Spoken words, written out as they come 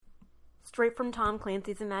Straight from Tom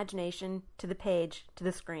Clancy's imagination to the page to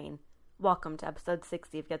the screen. Welcome to episode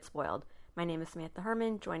 60 of Get Spoiled. My name is Samantha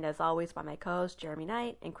Herman, joined as always by my co-hosts Jeremy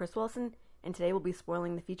Knight and Chris Wilson, and today we'll be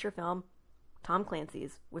spoiling the feature film Tom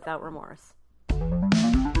Clancy's Without Remorse.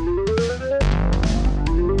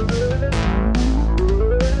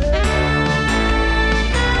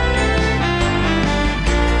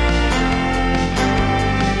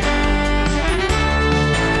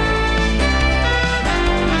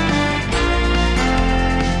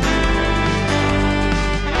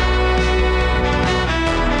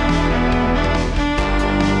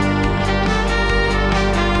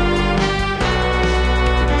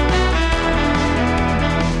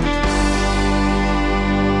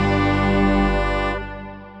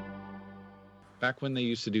 Back when they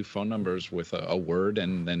used to do phone numbers with a word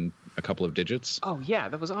and then a couple of digits. Oh, yeah,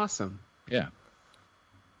 that was awesome. Yeah.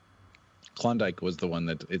 Klondike was the one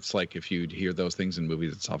that, it's like if you hear those things in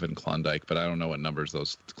movies, it's often Klondike, but I don't know what numbers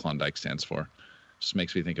those Klondike stands for. Just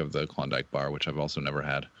makes me think of the Klondike bar, which I've also never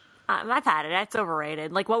had. I've had it. It's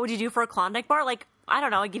overrated. Like, what would you do for a Klondike bar? Like, I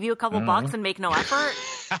don't know. I'd give you a couple bucks and make no effort.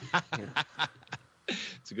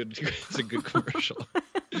 It's a good commercial.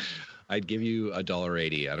 I'd give you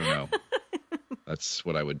 $1.80. I don't know. That's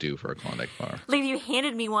what I would do for a Klondike bar. Like, if you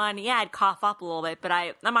handed me one, yeah, I'd cough up a little bit, but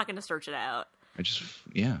I'm not going to search it out.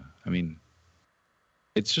 I mean,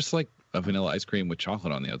 it's just like a vanilla ice cream with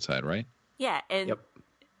chocolate on the outside, right? Yeah, and Yep.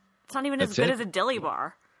 it's not even as good as a dilly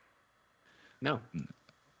bar. No,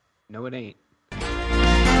 it ain't.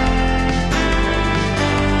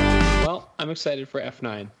 Well, I'm excited for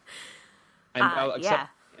F9. Yeah.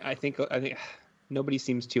 I think nobody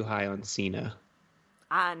seems too high on Cena.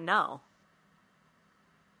 No.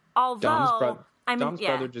 Although, Dom's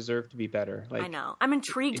brother deserved to be better. I know. I'm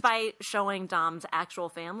intrigued by showing Dom's actual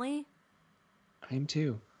family. I am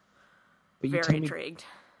too. But Very intrigued.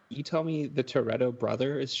 You tell me the Toretto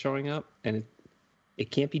brother is showing up, and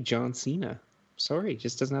it can't be John Cena. Sorry, he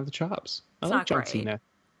just doesn't have the chops. I like John Cena.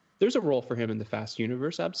 There's a role for him in the Fast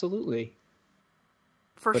universe, absolutely.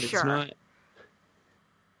 But sure.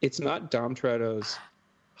 It's not Dom Toretto's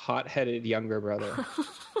hot-headed younger brother.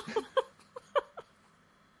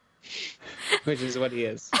 Which is what he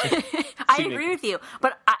is. I agree with you.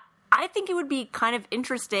 But I think it would be kind of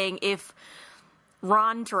interesting if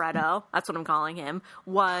Ron Toretto, that's what I'm calling him,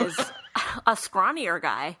 was a scrawnier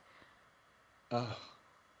guy. Oh,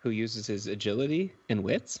 who uses his agility and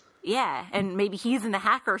wits? Yeah, and maybe he's in the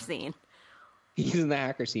hacker scene. He's in the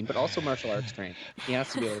hacker scene, but also martial arts trained. He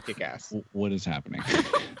has to be able to kick ass. What is happening?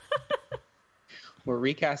 We're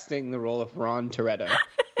recasting the role of Ron Toretto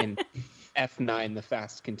in F9, The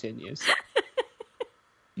Fast Continues.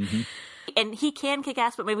 Mm-hmm. And he can kick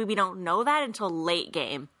ass, but maybe we don't know that until late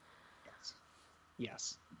game.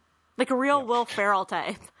 Yes. Like a real Will Ferrell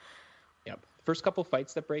type. Yep. First couple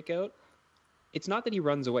fights that break out, it's not that he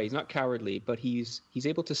runs away. He's not cowardly, but he's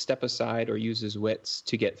able to step aside or use his wits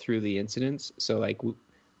to get through the incidents. So like we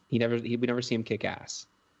never see him kick ass.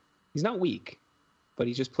 He's not weak, but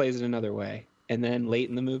he just plays it another way. And then late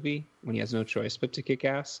in the movie, when he has no choice but to kick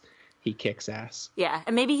ass, he kicks ass. Yeah,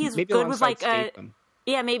 and maybe he's good with like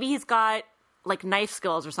maybe he's got like knife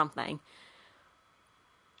skills or something.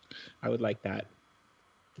 I would like that.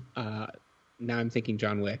 Now I'm thinking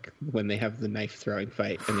John Wick when they have the knife throwing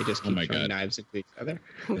fight and they just keep throwing knives into each other.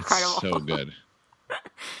 Incredible. It's so good.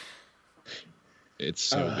 It's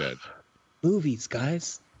so good. Movies,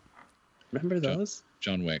 guys. Remember those?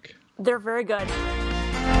 John Wick. They're very good.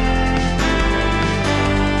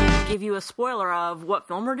 Give you a spoiler of what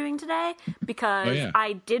film we're doing today because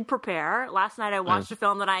I did prepare. Last night I watched a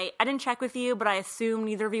film that I didn't check with you, but I assume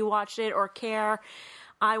neither of you watched it or care.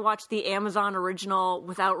 I watched the Amazon original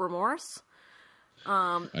Without Remorse.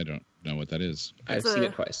 I don't know what that is. I've seen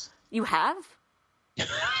it twice. You have?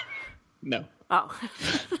 No. Oh.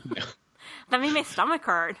 No. That made my stomach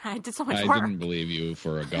hurt. I did so much work. I didn't believe you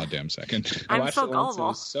for a goddamn second. I'm watched so it once, gullible. it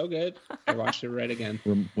was so good. I watched it right again.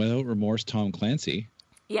 Without Remorse, Tom Clancy.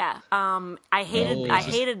 Yeah. I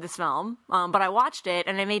hated this film, but I watched it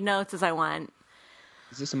and I made notes as I went.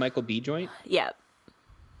 Is this a Michael B. joint? Yeah.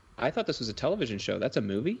 I thought this was a television show. That's a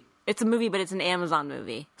movie? It's a movie, but it's an Amazon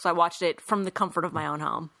movie. So I watched it from the comfort of my own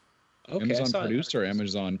home. Okay, Amazon produced or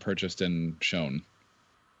Amazon purchased and shown?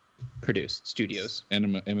 Produced. Studios.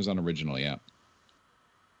 And Amazon original, yeah.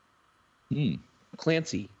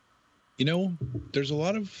 Clancy. You know, there's a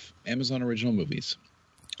lot of Amazon original movies.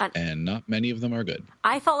 And not many of them are good.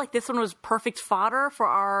 I felt like this one was perfect fodder for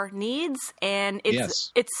our needs, and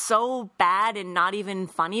it's so bad and not even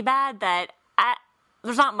funny bad that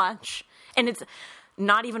there's not much, and it's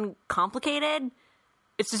not even complicated.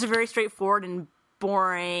 It's just a very straightforward and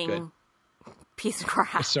boring piece of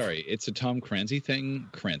crap. Sorry, it's a Tom Clancy thing.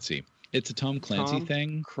 It's a Tom Clancy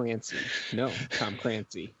thing. Clancy. No, Tom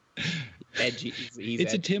Clancy. Edgy.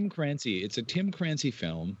 It's a Tim Clancy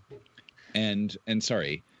film, and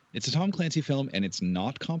sorry, it's a Tom Clancy film, and it's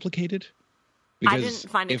not complicated. I didn't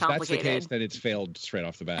find it complicated. If that's the case, then it's failed straight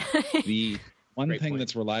off the bat. The one Great thing point.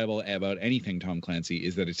 that's reliable about anything Tom Clancy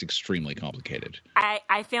is that it's extremely complicated.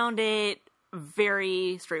 I found it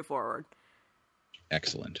very straightforward.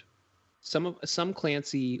 Excellent. Some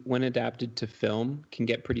Clancy, when adapted to film, can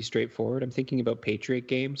get pretty straightforward. I'm thinking about Patriot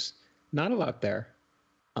Games. Not a lot there.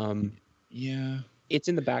 Yeah, It's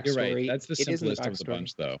in the backstory. you're right. That's the It is in simplest of the backstory.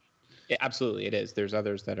 bunch, though. Yeah, absolutely, it is. There's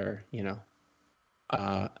others that are,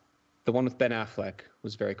 the one with Ben Affleck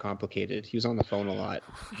was very complicated. He was on the phone a lot.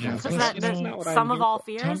 Yeah, Isn't that you know, the not what I'm sum of here all for.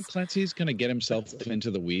 fears? Tom Clancy's going to get himself into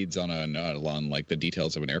the weeds on like the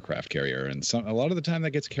details of an aircraft carrier, and a lot of the time that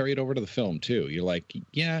gets carried over to the film too. You're like,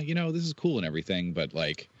 yeah, this is cool and everything, but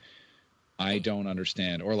like, I don't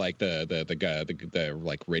understand. Or like the guy, the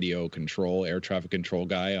like radio control, air traffic control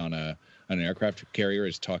guy on an aircraft carrier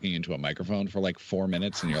is talking into a microphone for like 4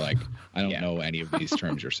 minutes, and you're like, I don't know any of these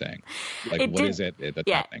terms you're saying. Like, what is it that's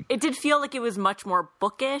happening? It did feel like it was much more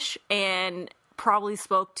bookish and probably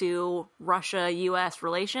spoke to Russia-U.S.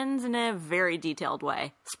 relations in a very detailed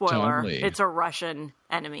way. Spoiler, Totally. It's a Russian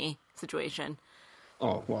enemy situation.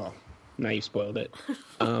 Oh, well, now you spoiled it.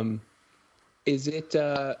 Is it,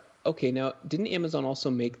 okay, now, didn't Amazon also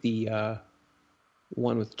make the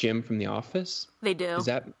one with Jim from The Office? They do.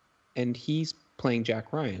 And he's playing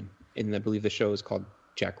Jack Ryan, and I believe the show is called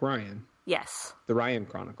Jack Ryan, Yes. The Ryan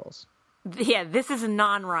Chronicles. Yeah, this is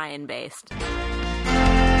non-Ryan based.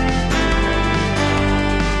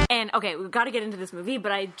 And, okay, we've got to get into this movie,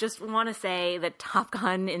 but I just want to say that Top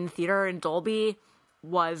Gun in theater in Dolby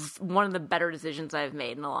was one of the better decisions I've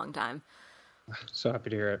made in a long time. So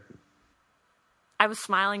happy to hear it. I was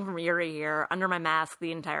smiling from ear to ear under my mask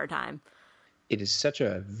the entire time. It is such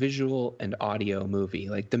a visual and audio movie.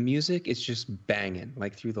 Like, the music is just banging,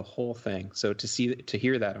 like, through the whole thing. So to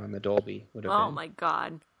hear that on the Dolby would have been... Oh my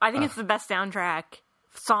god. I think it's the best soundtrack,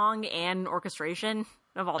 song and orchestration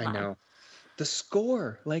of all time. I know. The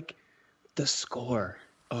score.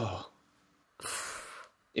 Oh.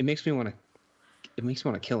 It makes me want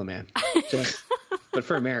to kill a man. But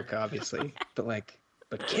for America, obviously.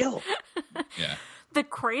 But kill. Yeah. The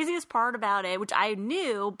craziest part about it, which I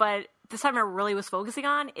knew, but this time I really was focusing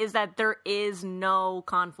on, is that there is no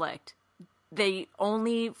conflict. They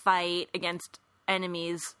only fight against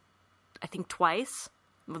enemies, I think twice.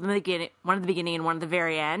 One at the beginning and one at the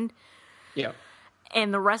very end. Yeah.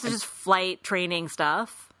 And the rest is just flight training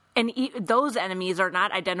stuff. And those enemies are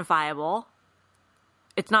not identifiable.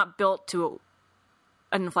 It's not built to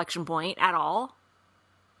an inflection point at all.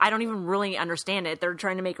 I don't even really understand it. They're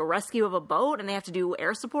trying to make a rescue of a boat, and they have to do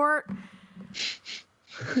air support.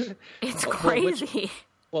 It's crazy.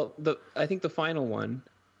 I think the final one,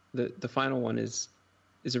 the final one is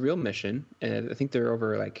a real mission, and I think they're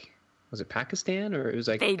over was it Pakistan, or it was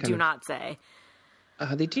They do not say.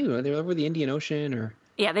 They do. They're over the Indian Ocean, or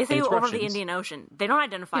Yeah, they say it's over Russians. the Indian Ocean. They don't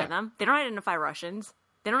identify them. They don't identify Russians.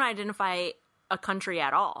 They don't identify a country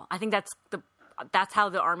at all. I think that's how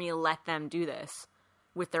the army let them do this,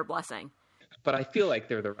 with their blessing. But I feel like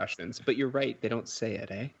they're the Russians. But you're right, they don't say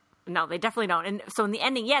it, eh? No, they definitely don't. And so in the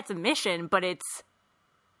ending, yeah, it's a mission, but it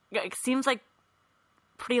seems like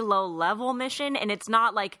pretty low level mission, and it's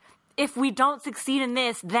not like, if we don't succeed in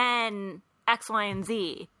this, then X, Y, and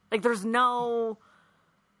Z. Like, there's no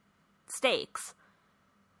stakes.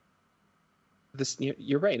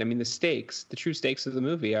 You're right. I mean, the true stakes of the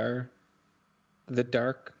movie are the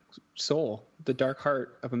dark soul, the dark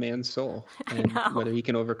heart of a man's soul, and whether he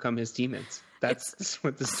can overcome his demons. That's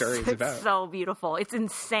what the story is about. It's so beautiful. It's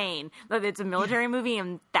insane that it's a military movie,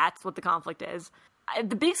 and that's what the conflict is.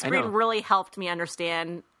 The big screen really helped me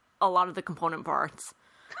understand a lot of the component parts.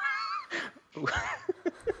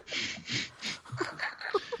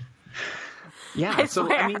 Yeah, I so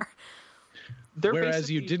swear. I mean,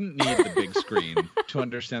 Whereas you didn't need the big screen to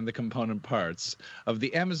understand the component parts of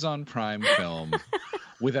the Amazon Prime film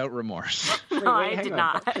Without Remorse. No, I did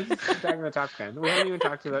not. Back in the top 10. We haven't even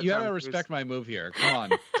talked about. You gotta respect my move here. Come on.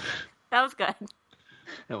 That was good.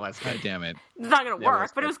 It was God good. damn it. It's not going to That work,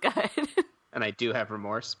 was but it was good. And I do have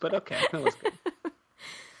remorse, but okay, that was good.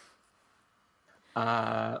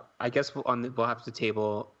 I guess we'll have to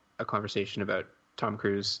table a conversation about Tom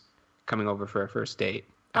Cruise coming over for a first date.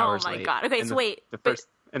 Hours my late. God. Okay, And so wait,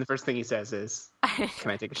 The first thing he says is,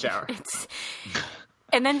 "Can I take a shower?"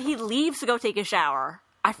 And then he leaves to go take a shower.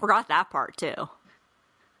 I forgot that part, too.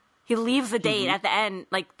 He leaves the date at the end.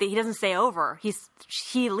 Like, he doesn't stay over.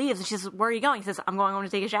 He leaves, and she says, "Where are you going?" He says, "I'm going home to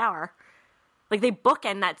take a shower." Like, they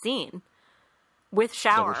bookend that scene with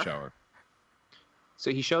shower. Double shower.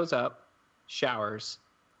 So he shows up, showers.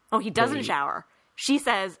 Oh, he doesn't shower. He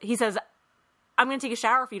says, "I'm going to take a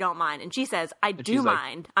shower if you don't mind." And she says, "I do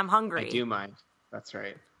mind. I'm hungry." I do mind. That's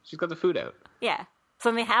right. She's got the food out. Yeah. So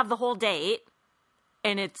then they have the whole date,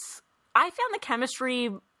 and I found the chemistry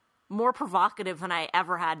more provocative than I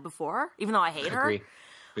ever had before, even though I hate her.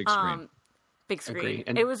 Big screen. Big screen. Agree.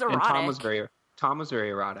 And, it was erotic. And Tom was very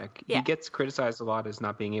erotic. Yeah. He gets criticized a lot as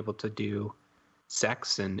not being able to do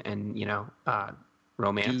sex and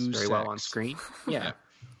romance very well on screen. Yeah.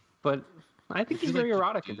 But I think he's very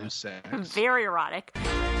erotic in this. Very erotic.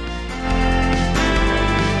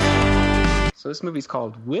 So this movie's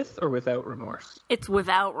called With or Without Remorse? It's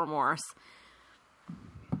without remorse.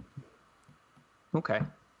 Okay.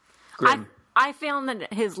 Grim. I found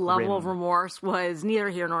that his level of remorse was neither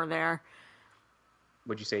here nor there.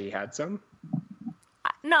 Would you say he had some?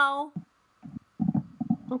 No.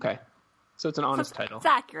 Okay. So it's an honest title. It's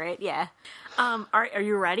accurate, yeah. Are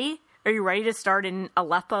you ready? Are you ready to start in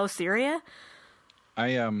Aleppo, Syria?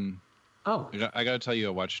 I Oh. I got to tell you,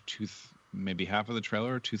 I watched maybe half of the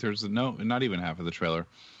trailer, 2/3 no, not even half of the trailer,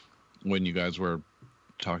 when you guys were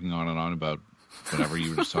talking on and on about whatever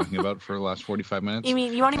you were just talking about for the last 45 minutes. You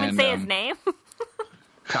mean you won't even say his name?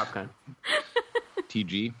 Top Gun.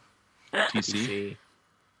 TG, TC,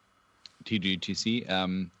 TGTC.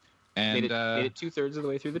 And Made it 2/3 of the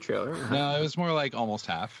way through the trailer. no, it was more like almost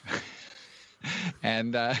half.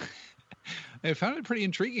 And I found it pretty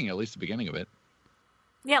intriguing, at least the beginning of it.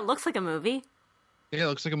 Yeah, it looks like a movie. Yeah, it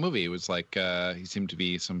looks like a movie. It was like he seemed to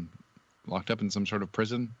be locked up in some sort of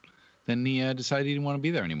prison. Then he decided he didn't want to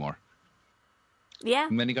be there anymore. Yeah.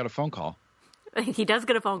 And then he got a phone call. He does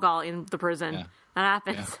get a phone call in the prison. Yeah. That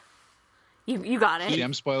happens. Yeah. You got it. See,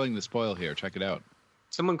 I'm spoiling the spoil here. Check it out.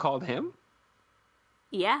 Someone called him?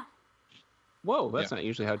 Yeah. Whoa, that's not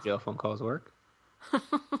usually how jail phone calls work.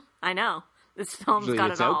 I know. This film's Usually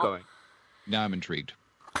got it's it all. outgoing. Now I'm intrigued.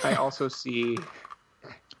 I also see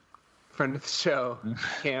friend of the show,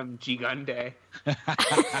 Cam Gigunde.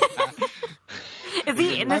 Is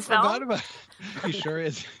he in this film? Forgot about. He sure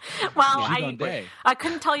is. Well, Gigunde. I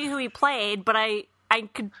couldn't tell you who he played, but I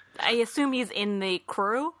assume he's in the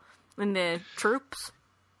crew, in the troops,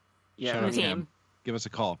 Yeah, in the Cam. team. Give us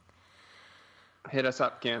a call. Hit us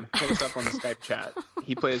up, Cam. Hit us up on the Skype chat.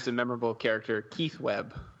 He plays the memorable character Keith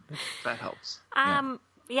Webb. That helps.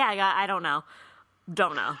 Yeah, I don't know.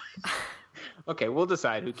 Don't know. Okay, we'll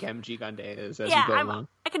decide who Cam Gigunde is as Yeah, we go along.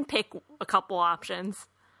 I can pick a couple options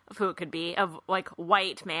of who it could be. Of like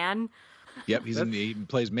white man. Yep, he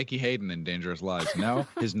plays Mickey Hayden in Dangerous Lives. Now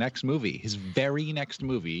his very next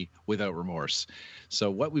movie, Without Remorse. So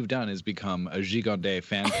what we've done is become a Gigonde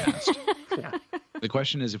fan cast. Yeah. The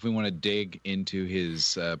question is if we want to dig into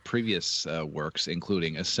his previous works,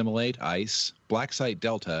 including Assimilate, Ice, Black Site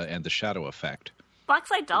Delta, and The Shadow Effect. Black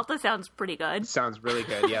Site Delta sounds pretty good. Sounds really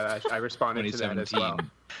good. Yeah, I responded to that as well.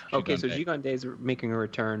 2017. Okay, so Gigonde. Gigonde is making a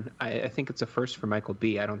return. I think it's a first for Michael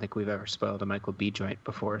B. I don't think we've ever spoiled a Michael B. joint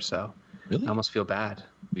before, so Really? I almost feel bad.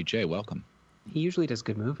 BJ, welcome. He usually does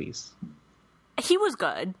good movies. He was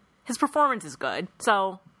good. His performance is good.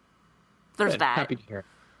 So there's Good. that. Happy to hear it.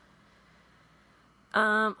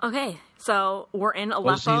 Okay, so we're in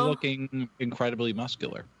Aleppo. Was he looking incredibly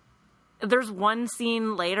muscular? There's one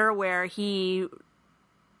scene later where he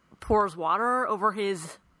pours water over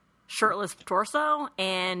his shirtless torso,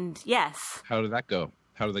 and yes, How did that go?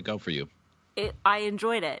 How did that go for you? I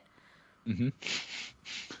enjoyed it.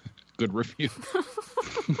 Good review.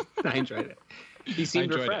 I enjoyed it. He seemed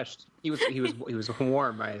enjoyed refreshed. He was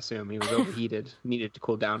warm, I assume. He was overheated, needed to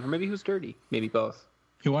cool down, or maybe he was dirty. Maybe both.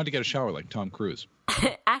 He wanted to get a shower like Tom Cruise.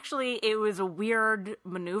 Actually, it was a weird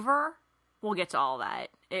maneuver. We'll get to all that.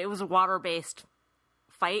 It was a water-based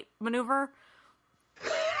fight maneuver.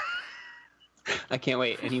 I can't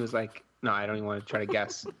wait. And he was like, no, I don't even want to try to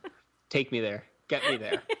guess. Take me there. Get me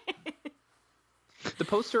there. The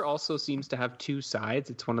poster also seems to have two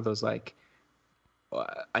sides. It's one of those, like,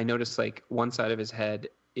 I noticed, like, one side of his head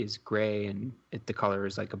is gray, and the color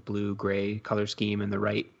is like a blue-gray color scheme, and the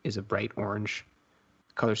right is a bright orange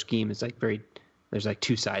color scheme. Is like there's like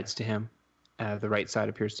two sides to him. The right side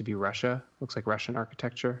appears to be Russia. Looks like Russian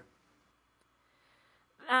architecture.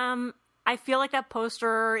 I feel like that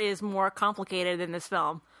poster is more complicated than this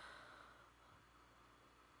film.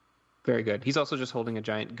 Very good. He's also just holding a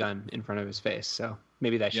giant gun in front of his face, so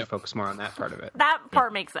maybe I should focus more on that part of it. That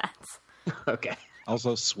part makes sense. Okay.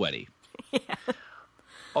 Also sweaty.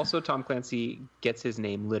 Also, Tom Clancy gets his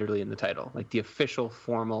name literally in the title. Like, the official,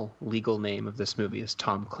 formal, legal name of this movie is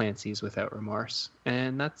Tom Clancy's Without Remorse.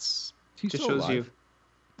 And that's He's just still shows you alive?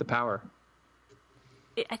 the power.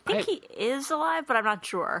 I think he is alive, but I'm not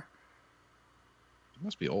sure. He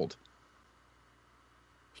must be old.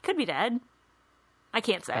 He could be dead. I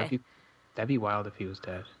can't say. That'd be wild if he was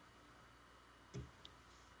dead.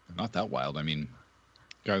 Not that wild. I mean,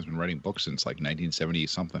 the guy's been writing books since like 1970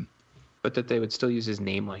 something. But that they would still use his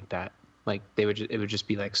name like that. Like, it would just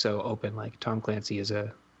be like so open. Like, Tom Clancy is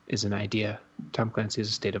an idea. Tom Clancy is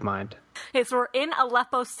a state of mind. Okay, so we're in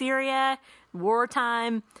Aleppo, Syria,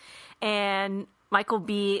 wartime, and Michael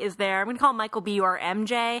B is there. I'm going to call him Michael B or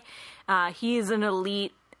MJ. He's an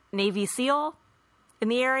elite Navy SEAL in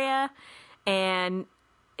the area, and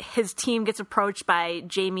his team gets approached by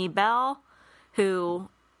Jamie Bell, who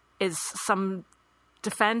is some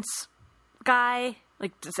defense guy,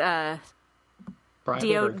 like Private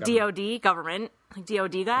or government? DOD, government, like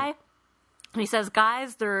DOD guy. And he says,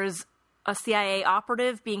 guys, there's a CIA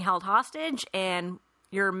operative being held hostage, and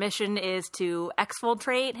your mission is to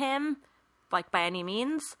exfiltrate him, like, by any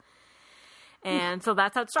means. And so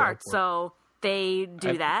that's how it starts. So they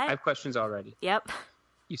do that. I have questions already. Yep.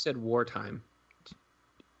 You said wartime.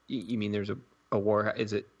 You mean there's a war?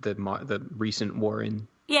 Is it the recent war in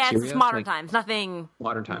Yeah, Syria? it's modern Like, times. Nothing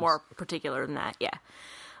modern times. more particular than that.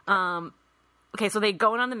 Yeah. Okay, so they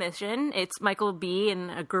go in on the mission. It's Michael B. and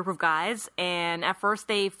a group of guys, and at first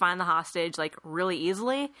they find the hostage, like, really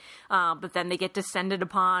easily, but then they get descended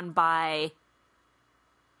upon by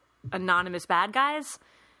anonymous bad guys.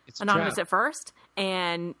 It's a Anonymous trap. at first,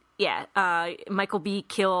 and yeah, Michael B.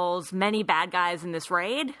 kills many bad guys in this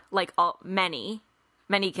raid, like, many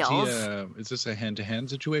kills. Is this a hand-to-hand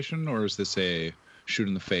situation, or is this a shoot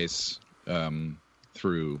in the face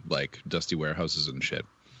through, like, dusty warehouses and shit?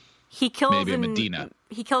 He kills Maybe a Medina.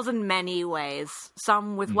 He kills in many ways.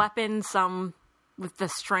 Some with weapons, some with the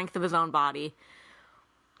strength of his own body.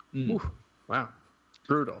 Oof. Wow,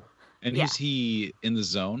 brutal. And Yeah. is he in the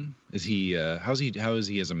zone? Is he? How is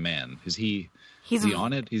he as a man? Is he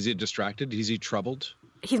on it? Is he distracted? Is he troubled?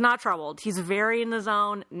 He's not troubled. He's very in the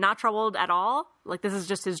zone, not troubled at all. Like, this is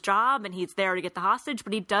just his job, and he's there to get the hostage.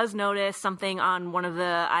 But he does notice something on one of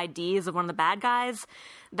the IDs of one of the bad guys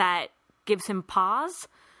that gives him pause.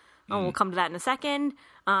 Oh, we'll come to that in a second.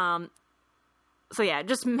 So yeah,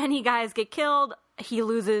 just many guys get killed. He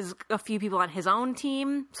loses a few people on his own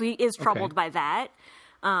team, so he is troubled by that.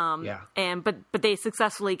 Yeah. But they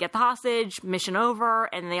successfully get the hostage, mission over,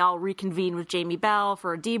 and they all reconvene with Jamie Bell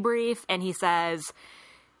for a debrief. And he says,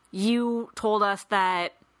 "You told us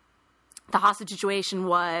that the hostage situation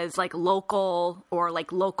was like local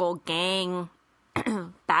gang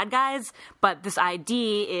bad guys, but this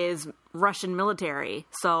ID is Russian military.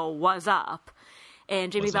 So what's up?"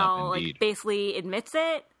 And Jamie What's up, Bell indeed. basically admits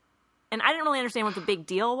it. And I didn't really understand what the big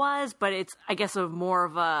deal was, but it's, I guess, more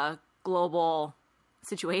of a global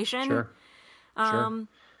situation. Sure. Sure.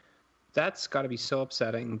 That's got to be so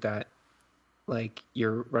upsetting that, like,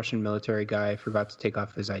 your Russian military guy forgot to take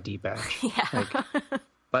off his ID badge. Yeah. Like,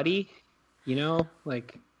 buddy,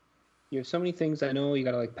 like, you have so many things. I know you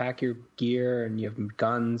got to, like, pack your gear, and you have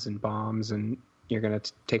guns and bombs, and you're going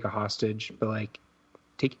to take a hostage. But, like,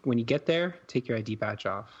 when you get there, take your ID badge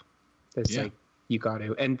off. It's like, you got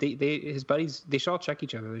to. And his buddies, they should all check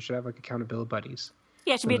each other. They should have, like, accountability buddies.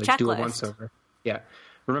 Yeah, it should be a Like, do a checklist. once over. Yeah.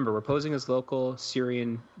 Remember, we're posing as local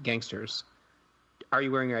Syrian gangsters. Are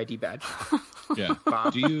you wearing your ID badge? Yeah.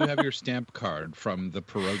 Do you have your stamp card from the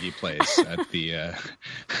pierogi place at the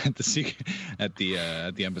embassy?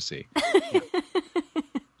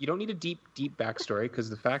 You don't need a deep backstory, because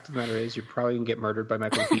the fact of the matter is you're probably going to get murdered by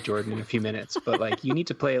Michael B. Jordan in a few minutes. But, like, you need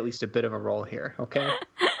to play at least a bit of a role here, okay?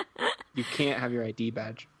 You can't have your ID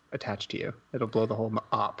badge attached to you. It'll blow the whole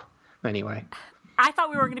op. Anyway. I thought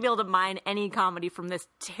we were going to be able to mine any comedy from this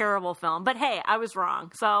terrible film, but hey, I was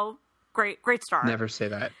wrong. So great start. Never say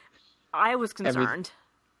that. I was concerned.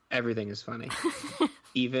 Everything is funny.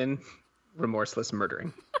 Even remorseless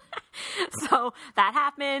murdering. So that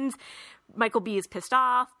happens. Michael B is pissed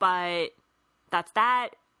off, but that's that.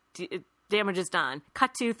 Damage is done.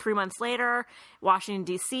 Cut to 3 months later, Washington,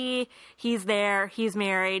 D.C. He's there. He's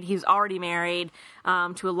married. He's already married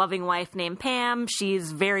to a loving wife named Pam.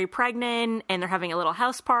 She's very pregnant, and they're having a little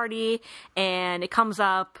house party. And it comes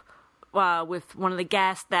up with one of the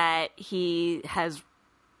guests that he has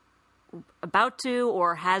about to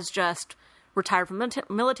or has just retired from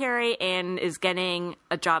military and is getting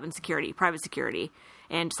a job in security, private security,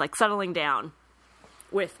 and just, like, settling down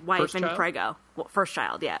with wife First and child? prego. Well, first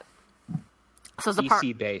child, yeah. So it's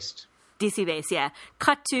DC based. DC base, yeah.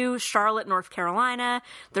 Cut to Charlotte, North Carolina.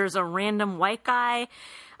 There's a random white guy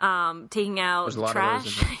taking out There's a lot trash. of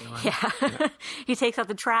those in North Carolina. Yeah. He takes out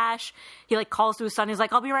the trash. He like calls to his son. He's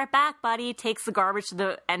like, "I'll be right back, buddy." Takes the garbage to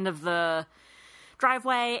the end of the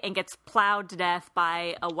driveway and gets plowed to death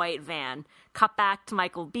by a white van. Cut back to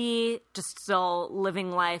Michael B, just still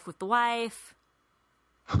living life with the wife,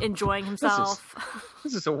 enjoying himself.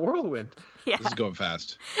 This is a whirlwind. Yeah. This is going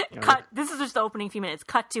fast. This is just the opening few minutes.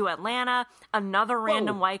 Cut to Atlanta. Another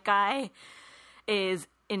random white guy is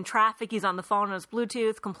in traffic. He's on the phone on his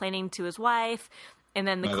Bluetooth complaining to his wife. And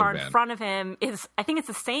then the Another car van. in front of him is, I think it's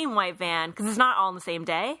the same white van because it's not all in the same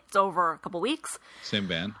day. It's over a couple weeks. Same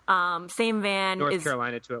van. Same van North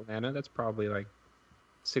Carolina to Atlanta, that's probably like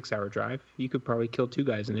 6-hour drive. You could probably kill 2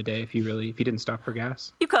 guys in a day if you didn't stop for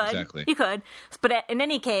gas. You could. Exactly. You could. But in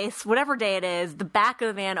any case, whatever day it is, the back of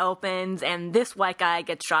the van opens and this white guy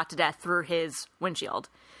gets shot to death through his windshield.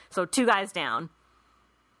 So 2 guys down.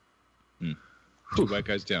 2 white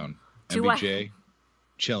guys down. Two MBJ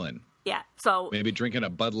chilling. Yeah. So Maybe drinking a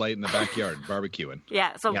Bud Light in the backyard, barbecuing.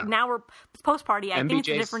 yeah. So Yeah. now we're post party. I think it's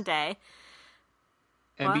a MBJ's different day.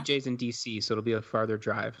 MBJ's in DC, so it'll be a farther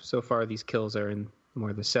drive. So far, these kills are in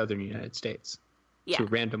more the southern United States. Yeah. To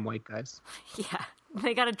random white guys. Yeah.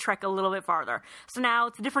 They got to trek a little bit farther. So now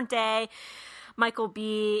it's a different day. Michael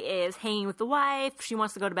B is hanging with the wife. She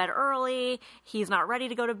wants to go to bed early. He's not ready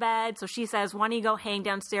to go to bed. So she says, "Why don't you go hang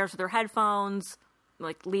downstairs with her headphones?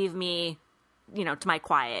 Like, leave me, to my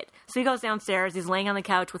quiet." So he goes downstairs. He's laying on the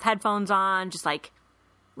couch with headphones on, just like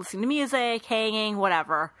listening to music, hanging,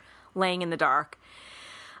 whatever, laying in the dark.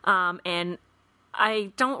 And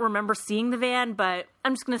I don't remember seeing the van, but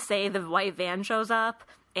I'm just going to say the white van shows up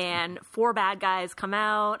and 4 bad guys come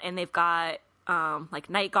out and they've got like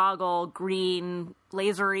night goggle, green,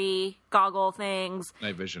 lasery goggle things.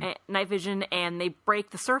 Night vision. Night vision, and they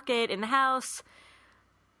break the circuit in the house,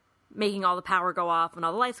 making all the power go off and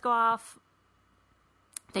all the lights go off.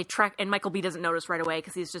 They trek, and Michael B doesn't notice right away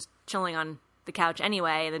because he's just chilling on the couch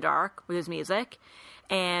anyway in the dark with his music.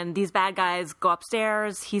 And these bad guys go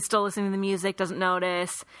upstairs. He's still listening to the music, doesn't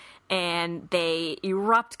notice, and they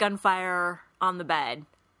erupt gunfire on the bed,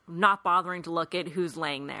 not bothering to look at who's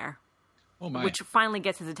laying there. Oh my. Which finally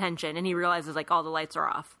gets his attention, and he realizes, like, all the lights are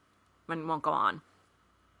off and won't go on.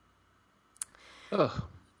 Ugh.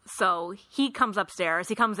 So he comes upstairs.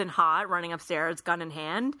 He comes in hot, running upstairs, gun in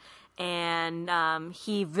hand, and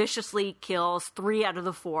he viciously kills 3 out of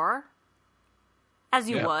the 4, as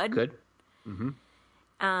you would. Good.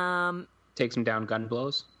 Takes him down gun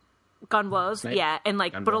blows. Gun blows, Right. yeah, and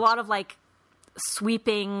like, Gun but a blows. lot of like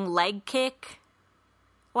sweeping leg kick,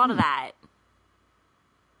 a lot of that.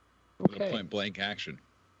 Okay. Point blank action.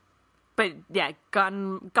 But yeah,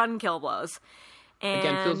 gun kill blows. And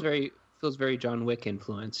Again, feels very John Wick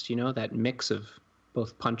influenced. That mix of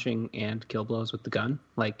both punching and kill blows with the gun.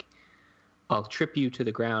 Like, I'll trip you to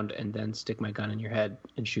the ground and then stick my gun in your head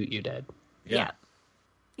and shoot you dead. yeah.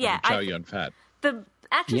 Chow Yun Fat. The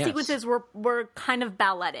action Yes. sequences were kind of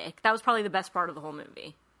balletic. That was probably the best part of the whole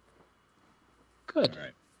movie. Good. All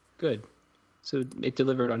right. Good. So it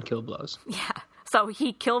delivered on kill blows. Yeah. So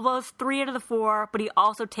he kill blows 3 out of the 4, but he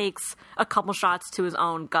also takes a couple shots to his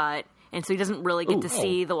own gut, and so he doesn't really get to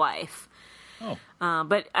see the wife. Oh.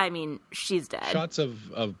 But I mean, she's dead. Shots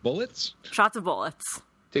of bullets? Shots of bullets.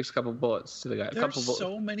 Takes a couple bullets to the guy. There's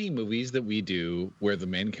so many movies that we do where the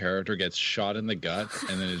main character gets shot in the gut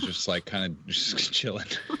and then is just like kind of just chilling.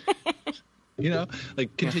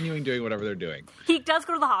 Like continuing doing whatever they're doing. He does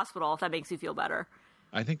go to the hospital, if that makes you feel better.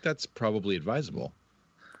 I think that's probably advisable.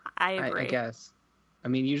 I agree. I guess. I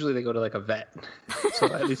mean, usually they go to like a vet. So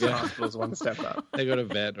at least the hospital's one step up. They go to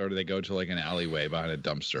vet or they go to like an alleyway behind a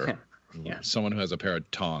dumpster. Yeah. Someone who has a pair of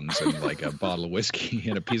tongs and like a bottle of whiskey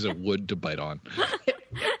and a piece of wood to bite on.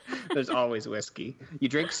 There's always whiskey. You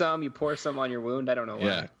drink some, you pour some on your wound. I don't know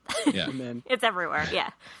why. Yeah. Yeah. And It's everywhere, yeah.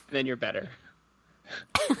 then you're better.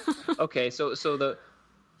 Okay, so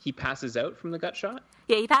he passes out from the gut shot?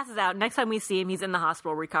 Yeah, he passes out. Next time we see him, he's in the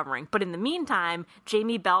hospital recovering. But in the meantime,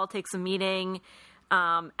 Jamie Bell takes a meeting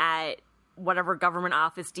at whatever government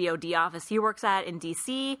office, DOD office he works at in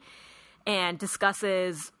D.C., and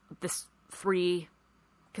discusses this 3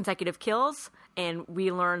 consecutive kills. And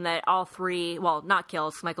we learn that all 3, well, not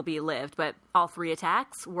kills, Michael B. lived, but all 3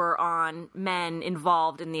 attacks were on men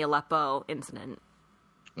involved in the Aleppo incident.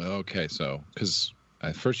 Okay, so because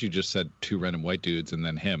at first you just said 2 random white dudes and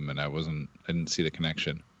then him, and I didn't see the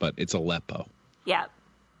connection. But it's Aleppo. Yeah.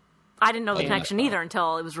 I didn't know the Yeah. connection either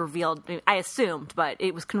until it was revealed. I assumed, but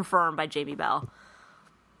it was confirmed by Jamie Bell.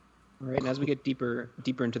 All right, and as we get deeper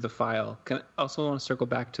into the file, I also want to circle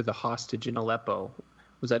back to the hostage in Aleppo.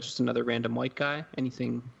 Was that just another random white guy?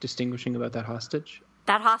 Anything distinguishing about that hostage?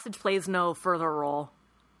 That hostage plays no further role.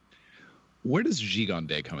 Where does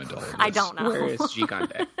Gigande come into all of this? I don't know. Where is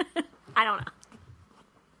Gigande? I don't know.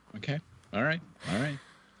 Okay. All right.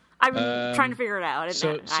 I'm trying to figure it out.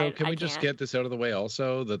 So I can we just can't. get this out of the way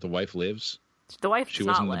also, that the wife lives? The wife She does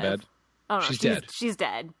wasn't not in the live. bed? Oh, no, She's dead. She's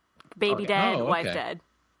dead. Baby Okay. dead, Oh, wife okay. dead.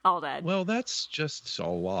 All dead. Well, that's just a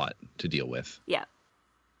lot to deal with. Yeah.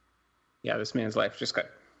 Yeah, this man's life just got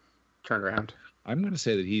turned around. I'm going to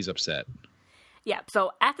say that he's upset. Yeah,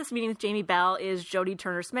 so at this meeting with Jamie Bell is Jodie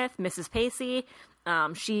Turner-Smith, Mrs. Pacey.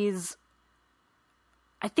 I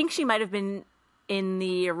think she might have been in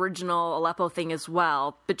the original Aleppo thing as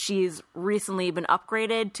well, but she's recently been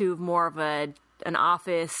upgraded to more of an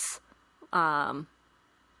office,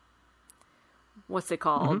 what's it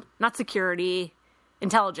called? Mm-hmm. Not security,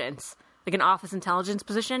 intelligence. Like an office intelligence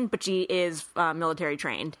position, but she is military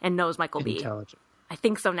trained and knows Michael B. Intelligent. I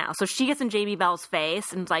think so now. So she gets in Jamie Bell's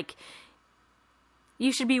face and is like,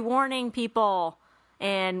 you should be warning people.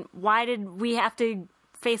 And why did we have to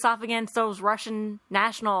face off against those Russian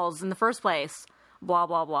nationals in the first place? Blah,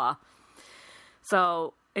 blah, blah.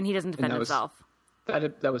 So, and he doesn't defend himself.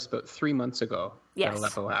 That was about 3 months ago Yes. that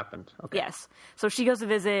Aleppo happened. Okay. Yes. So she goes to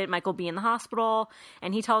visit Michael B. in the hospital,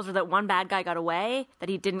 and he tells her that one bad guy got away, that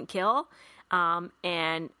he didn't kill,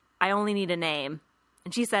 and I only need a name.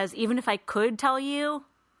 And she says, even if I could tell you,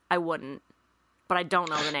 I wouldn't. But I don't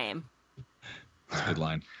know the name. That's a good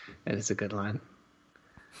line. That is a good line.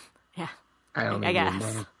 Yeah. I only I need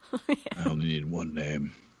guess. one. I only need one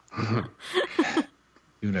name.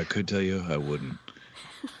 Even I could tell you, I wouldn't.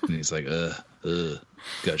 And he's like,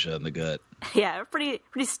 got shot in the gut. Yeah, pretty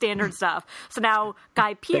standard stuff. So now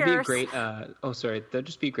Guy Pearce. That'd be a great. That'd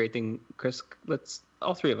just be a great thing, Chris. Let's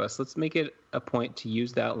all three of us. Let's make it a point to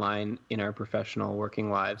use that line in our professional working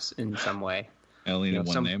lives in some way. I only need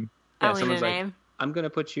one name. I Yeah, only need someone's a like, name. I'm going to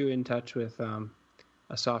put you in touch with a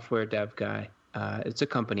software dev guy. It's a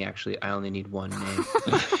company, actually. I only need one name.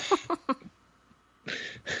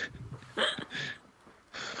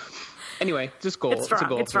 Anyway, just goal. It's strong. a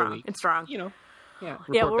goal It's for a strong. week. It's strong. You know, yeah.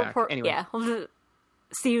 Yeah, Report we'll back. report. Anyway, Yeah, we'll just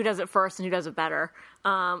see who does it first and who does it better.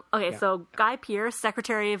 Okay, Yeah. so Guy Pearce,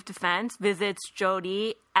 Secretary of Defense, visits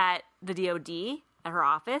Jodie at the DoD at her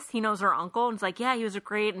office. He knows her uncle and is like, "Yeah, he was a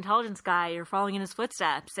great intelligence guy. You're following in his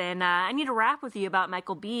footsteps, and I need to rap with you about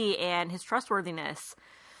Michael B. and his trustworthiness."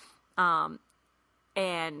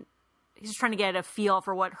 And he's just trying to get a feel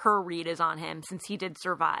for what her read is on him since he did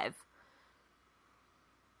survive.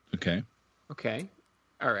 Okay. okay,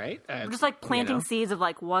 all right. We're just like planting seeds of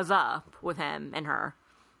like what's up with him and her.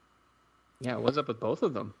 Yeah, what's up with both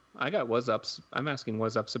of them? I got what's ups. I'm asking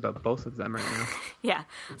what's ups about both of them right now. Yeah.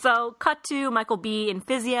 So cut to Michael B. in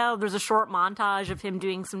physio. There's a short montage of him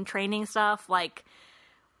doing some training stuff, like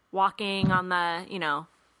walking on the,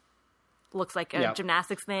 looks like a Yeah.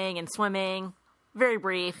 gymnastics thing and swimming. Very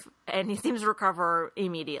brief. And he seems to recover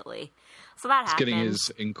immediately. So that He's happens. getting his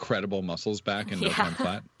incredible muscles back in no time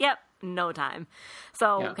flat. Yep. No time.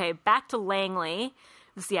 So, Yeah. okay, back to Langley,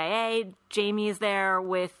 the CIA. Jamie's there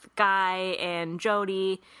with Guy and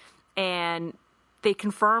Jodie, and they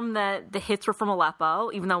confirm that the hits were from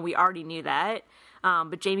Aleppo, even though we already knew that.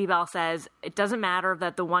 But Jamie Bell says, it doesn't matter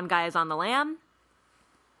that the one guy is on the lam.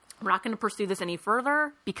 We're not going to pursue this any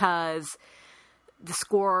further because the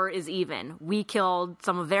score is even. We killed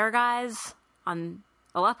some of their guys on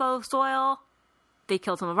Aleppo soil. They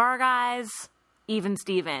killed some of our guys. Even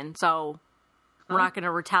Steven. So we're not going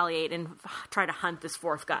to retaliate and try to hunt this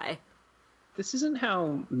fourth guy. This isn't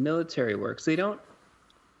how military works.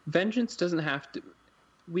 Vengeance doesn't have to.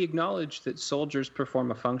 We acknowledge that soldiers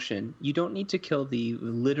perform a function. You don't need to kill the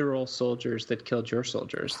literal soldiers that killed your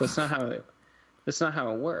soldiers. That's not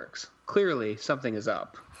how it works. Clearly, something is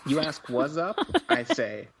up. You ask what's up, I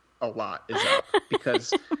say a lot is up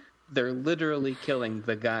because they're literally killing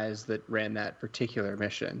the guys that ran that particular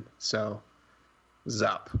mission. So,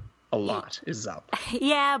 Zup. A lot is up.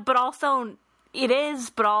 Yeah, but also it is,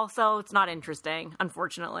 but also it's not interesting,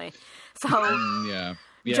 unfortunately. So Yeah.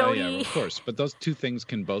 Yeah, Jodie- of course. But those two things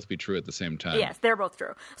can both be true at the same time. yes, they're both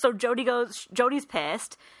true. So Jodie's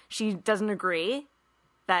pissed. She doesn't agree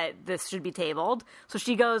that this should be tabled. So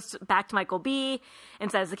she goes back to Michael B.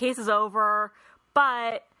 and says the case is over,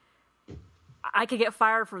 but I could get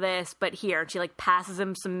fired for this, but here. And she like passes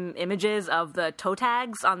him some images of the toe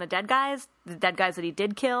tags on the dead guys that he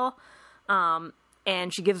did kill.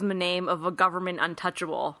 And she gives him the name of a government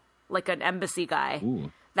untouchable, like an embassy guy.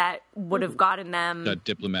 Ooh. That would have gotten them... That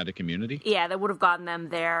diplomatic immunity? Yeah, that would have gotten them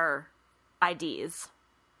their IDs.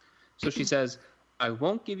 So she says, I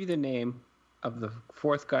won't give you the name, of the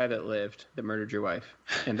fourth guy that lived that murdered your wife,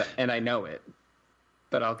 and I know it.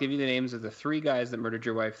 But I'll give you the names of the 3 guys that murdered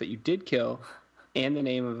your wife that you did kill, and the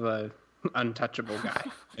name of a untouchable guy.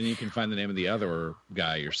 And you can find the name of the other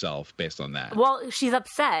guy yourself based on that. Well, she's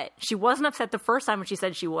upset. She wasn't upset the first time when she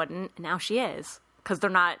said she wouldn't, and now she is, because they're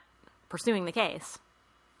not pursuing the case.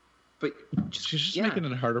 But She's just making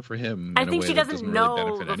it harder for him. I in a think way she that doesn't really know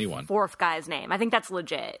benefit the anyone. fourth guy's name. I think that's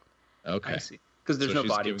legit. Okay. I see. Because there's So no she's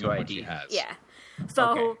body giving to him what ID. she has. Yeah. So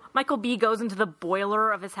Okay. Michael B. goes into the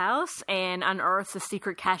boiler of his house and unearths a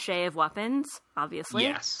secret cache of weapons, obviously.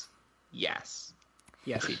 Yes,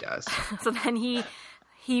 he does. So then he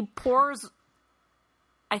pours,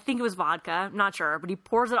 I think it was vodka, I'm not sure, but he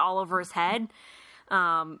pours it all over his head.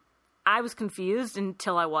 I was confused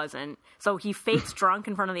until I wasn't. So he fakes drunk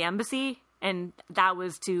in front of the embassy, and that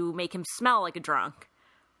was to make him smell like a drunk.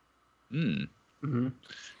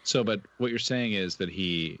 So, but what you're saying is that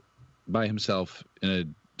he, by himself in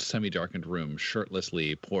a semi-darkened room,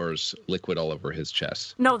 shirtlessly pours liquid all over his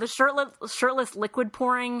chest. No, the shirtless liquid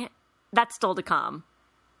pouring, that's still to come.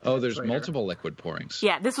 Oh, there's later. multiple liquid pourings.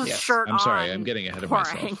 Yeah, this was Yes. shirt on. I'm sorry, I'm getting ahead of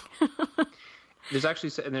pouring. myself. There's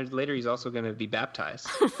actually, and then later he's also going to be baptized.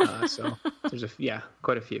 So there's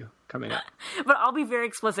quite a few coming up. But I'll be very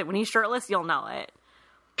explicit. When he's shirtless, you'll know it.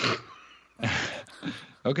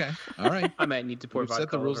 Okay, all right. I might need to pour We've vodka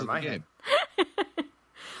set the rules over of my the head. game.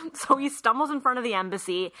 So he stumbles in front of the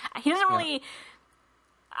embassy. He doesn't really,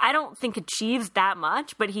 I don't think, achieves that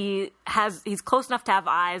much, but he's close enough to have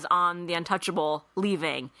eyes on the untouchable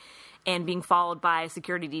leaving and being followed by a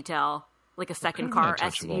security detail, like a second car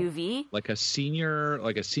Untouchable. SUV. Like a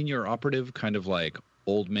senior operative, kind of like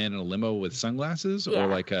old man in a limo with sunglasses, Yeah. or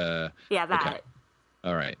like a Yeah, that. Okay.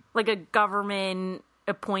 All right. Like a government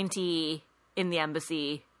appointee in the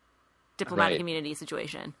embassy diplomatic Right. immunity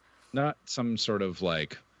situation. Not some sort of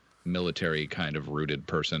like military kind of rooted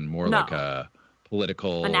person, more No. like a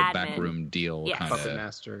political An admin. backroom deal Yes. kind Puppet of.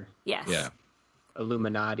 master, Yes. Yeah.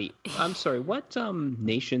 Illuminati. I'm sorry, what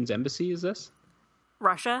nation's embassy is this?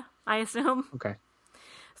 Russia, I assume. Okay.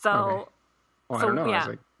 So, Okay. Well, I so don't know. yeah. I was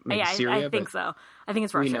like, maybe Yeah, Syria, I think but so. I think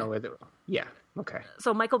it's we Russia. know whether. Yeah. Okay.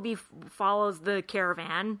 So Michael B. follows the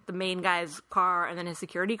caravan, the main guy's car, and then his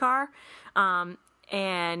security car,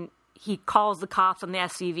 and he calls the cops on the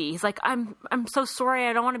SUV. He's like, "I'm so sorry,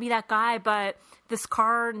 I don't want to be that guy, but this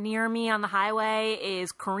car near me on the highway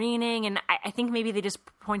is careening, and I think maybe they just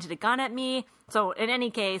pointed a gun at me." So in any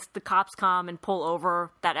case, the cops come and pull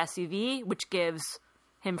over that SUV, which gives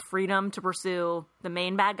him freedom to pursue the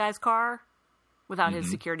main bad guy's car without his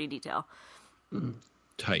security detail,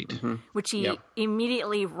 Tight. which he Yep.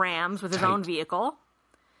 immediately rams with his own vehicle.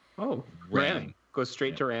 Oh, Ramming. ramming. Goes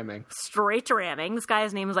straight to ramming. Straight to ramming. This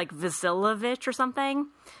guy's name is like Vasilovich or something.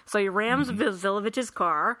 So he rams Vasilovich's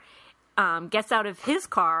car, gets out of his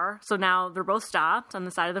car. So now they're both stopped on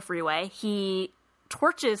the side of the freeway. He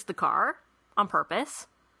torches the car on purpose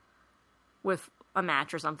with a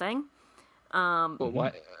match or something. Well,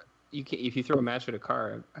 why? You can, if you throw a match at a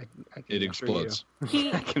car, I can It assure you- explodes.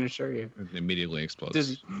 He, I can assure you. It immediately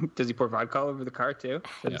explodes. Does he pour vodka all over the car too?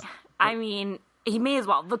 Yeah. I mean, he may as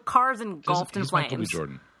well. The car's engulfed in He's Michael B. flames.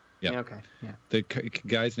 Jordan. Yeah. Yeah, okay. Yeah. The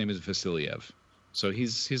guy's name is Vasiliev. So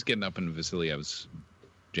he's getting up in Vasiliev's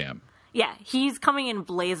jam. Yeah, he's coming in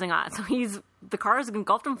blazing hot. So the car is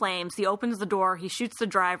engulfed in flames. He opens the door. He shoots the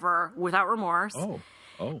driver without remorse. Oh.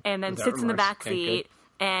 And then Without sits in the remorse. back Okay, seat,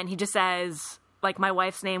 and he just says, like, "My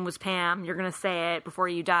wife's name was Pam. You're going to say it before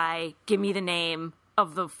you die. Give me the name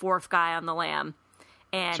of the fourth guy on the lam."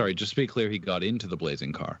 And Sorry, just to be clear, he got into the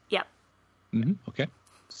blazing car. Yep. Okay.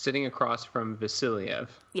 Sitting across from Vasiliev.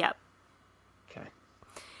 Yep. Okay.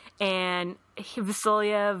 And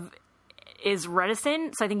Vasiliev is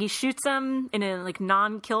reticent, so I think he shoots him in a, like,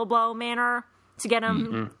 non-kill blow manner to get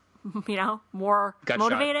him, more Gut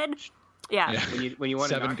motivated. Yeah. Yeah. When you want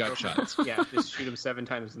to 7 knock gut someone- shots. Yeah, just shoot him 7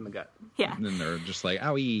 times in the gut. Yeah. And then they're just like,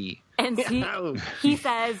 owie. And Ow. he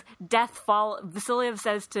says, Vasiliev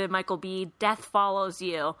says to Michael B., "Death follows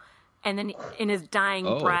you." And then in his dying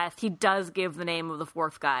Oh. breath, he does give the name of the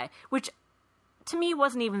fourth guy, which to me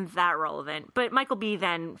wasn't even that relevant. But Michael B.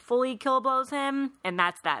 then fully kill blows him, and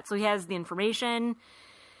that's that. So he has the information,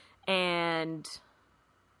 and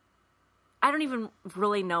I don't even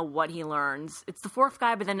really know what he learns. It's the fourth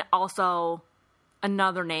guy, but then also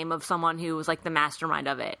another name of someone who was like the mastermind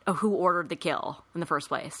of it, of who ordered the kill in the first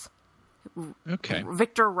place. Okay.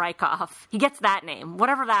 Victor Rykov. He gets that name.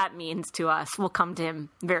 Whatever that means to us will come to him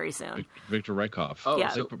very soon. Victor Rykov. Oh, Yeah.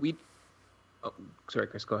 so we. Oh, sorry,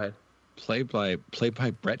 Chris. Go ahead. Played by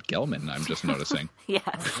Brett Gelman, I'm just noticing.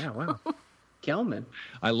 Yes. Yeah. Wow. Gelman.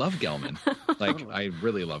 I love Gelman. Like, I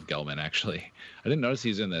really love Gelman, actually. I didn't notice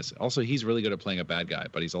he's in this. Also, he's really good at playing a bad guy,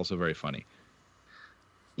 but he's also very funny.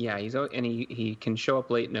 Yeah, he can show up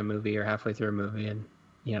late in a movie or halfway through a movie, and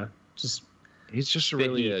just he's just spit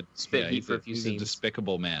really heat, he's for a few he's scenes. a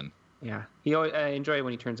despicable man. Yeah, I enjoy it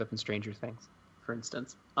when he turns up in Stranger Things, for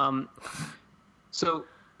instance. So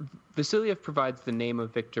Vasiliev provides the name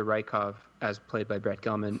of Viktor Rykov as played by Brett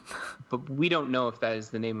Gelman, but we don't know if that is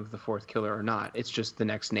the name of the fourth killer or not. It's just the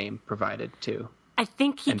next name provided too. I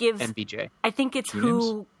think he gives MBJ. I think it's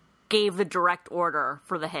who gave the direct order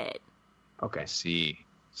for the hit. Okay. I see.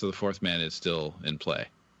 So the fourth man is still in play.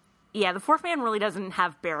 Yeah, the fourth man really doesn't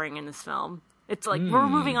have bearing in this film. It's like we're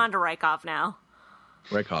moving on to Rykov now.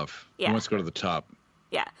 Rykov. Yeah. He wants to go to the top.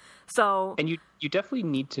 Yeah. So And you definitely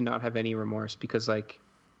need to not have any remorse because, like,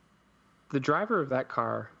 the driver of that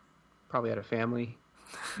car probably had a family.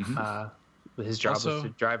 His job was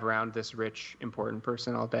to drive around this rich, important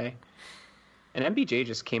person all day. And MBJ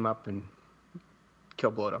just came up and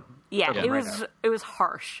killblowed him. yeah, Took him right out. it was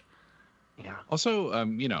harsh. Yeah. Also,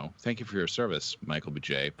 thank you for your service, Michael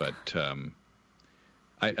Bujet. But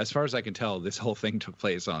as far as I can tell, this whole thing took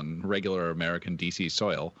place on regular American DC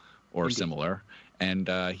soil or similar. And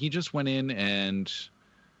he just went in and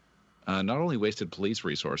not only wasted police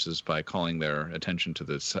resources by calling their attention to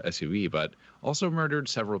this SUV, but also murdered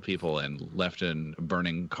several people and left a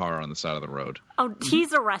burning car on the side of the road. Oh,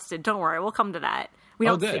 he's arrested. Don't worry, we'll come to that. We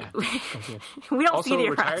don't good. we don't Also see the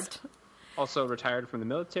retired. arrest. Also retired from the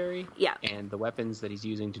military. Yeah. And the weapons that he's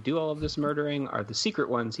using to do all of this murdering are the secret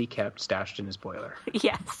ones he kept stashed in his boiler.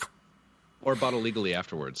 Yes. Or bought illegally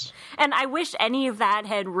afterwards. And I wish any of that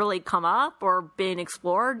had really come up or been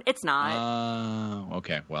explored. It's not.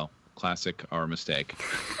 Okay, well, classic our mistake.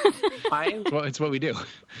 I Well, it's what we do.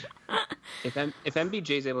 If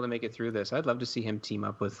MBJ is able to make it through this, I'd love to see him team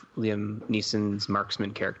up with Liam Neeson's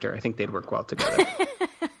marksman character. I think they'd work well together.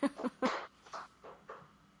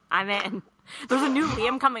 I'm in. There's a new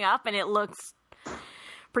Liam coming up, and it looks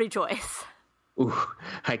pretty choice. Ooh,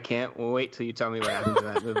 I can't wait till you tell me what happens in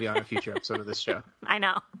that movie on a future episode of this show. I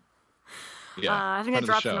know. Yeah, I think that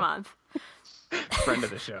drops in a month. Friend of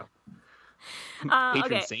the show. Patron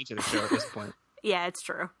Okay. saint of the show at this point. Yeah, it's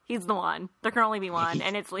true. He's the one. There can only be one,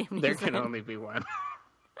 and it's Liam Neeson. There can only be one.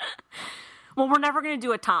 Well, we're never going to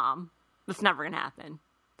do a Tom. That's never going to happen.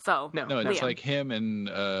 So, No, No, it's Liam. like him and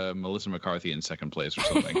Melissa McCarthy in second place or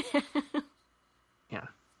something. Yeah.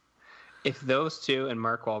 If those two and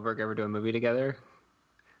Mark Wahlberg ever do a movie together,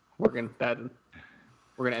 we're gonna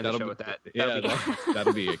end the show with that. Yeah,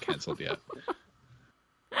 that'll be canceled. Yeah.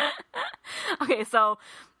 Okay, so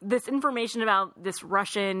this information about this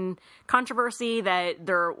Russian controversy that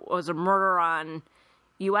there was a murder on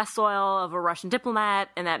U.S. soil of a Russian diplomat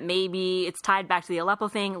and that maybe it's tied back to the Aleppo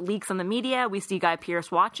thing leaks on the media. We see Guy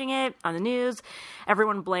Pearce watching it on the news.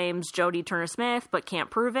 Everyone blames Jodie Turner-Smith but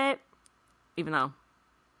can't prove it, even though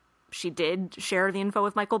she did share the info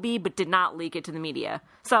with Michael B. but did not leak it to the media.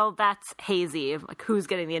 So that's hazy of like who's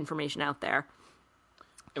getting the information out there.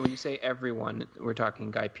 And when you say everyone, we're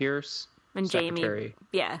talking Guy Pearce And Secretary, Jamie,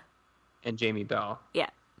 yeah, and Jamie Bell. yeah,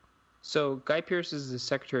 So Guy Pearce is the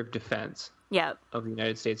Secretary of Defense yeah. of the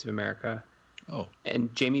United States of America, Oh,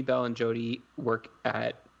 and Jamie Bell and Jodie work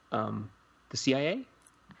at the CIA.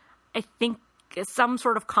 I think some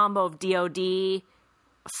sort of combo of DOD,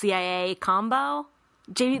 CIA combo.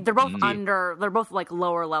 Jamie, they're both they're both like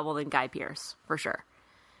lower level than Guy Pearce for sure.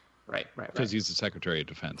 Right. because he's the Secretary of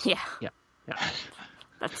Defense. Yeah, Yeah.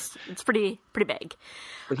 it's pretty big.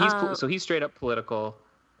 But he's straight up political.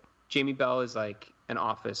 Jamie Bell is like an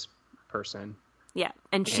office person. Yeah,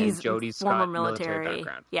 and she's Jodie's former got military military.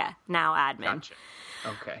 background. Yeah, now admin. Gotcha.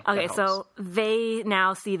 Okay. Okay, that so helps. they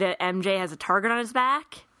now see that MJ has a target on his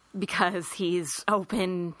back because he's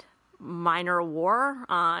opened minor war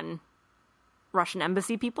on Russian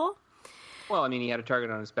embassy people. Well, I mean, he had a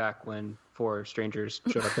target on his back when 4 strangers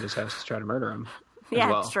showed up at his house to try to murder him. as Yeah,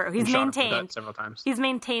 well, it's true. and He's shot him for maintained that several times. He's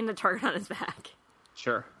maintained the target on his back.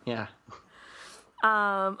 Sure. Yeah.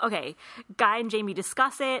 Okay, Guy and Jamie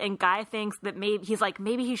discuss it, and Guy thinks that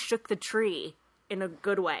maybe he shook the tree in a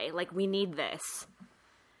good way. Like, we need this.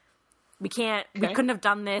 We couldn't have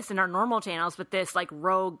done this in our normal channels, but this, like,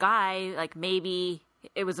 rogue guy, like, maybe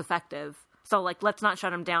it was effective. So, like, let's not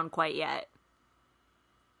shut him down quite yet.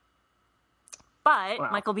 But Wow.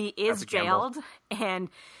 Michael B. is That's a gamble. jailed, and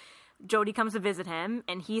Jodie comes to visit him,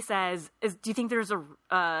 and he says, do you think there's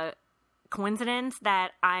a coincidence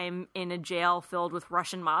that I'm in a jail filled with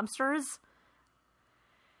Russian mobsters?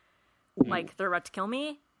 Like, they're about to kill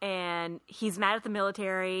me? And he's mad at the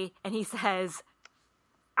military, and he says,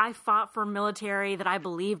 I fought for a military that I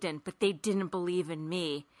believed in, but they didn't believe in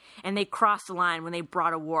me. And they crossed the line when they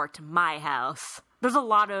brought a war to my house. There's a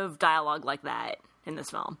lot of dialogue like that in this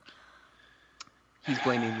film. He's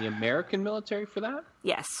blaming the American military for that?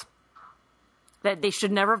 Yes. That they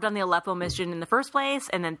should never have done the Aleppo mission in the first place,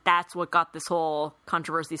 and then that's what got this whole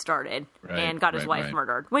controversy started and got his wife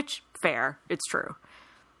murdered. Which, fair. It's true.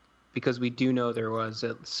 Because we do know there was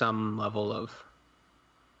some level of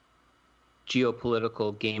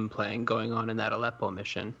geopolitical game playing going on in that Aleppo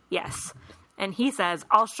mission. Yes. And he says,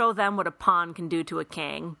 I'll show them what a pawn can do to a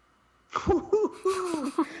king.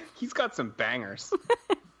 He's got some bangers.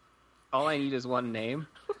 All I need is one name.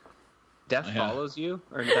 Death follows you?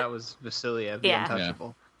 Or that was Vasiliev, the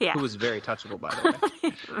Untouchable. Yeah. Who was very touchable, by the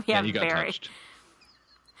way. Yeah, he got very. touched.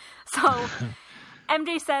 So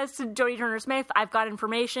MJ says to Jodie Turner-Smith, I've got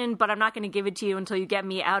information, but I'm not going to give it to you until you get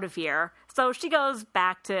me out of here. So she goes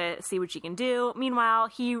back to see what she can do. Meanwhile,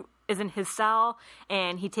 he is in his cell,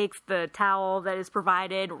 and he takes the towel that is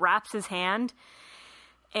provided, wraps his hand,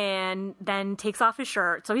 and then takes off his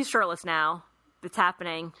shirt. So he's shirtless now. It's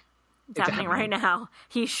happening. It's happening right now.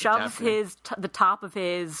 He shoves the top of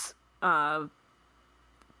his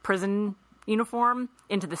prison uniform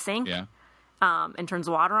into the sink and turns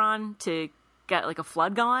the water on to get like a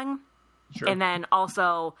flood going. Sure. And then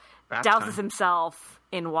also douses himself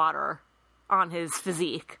in water on his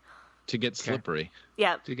physique. To get slippery.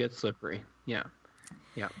 Yeah. To get slippery. Yeah.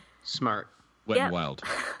 Yeah. Smart. Wet and wild.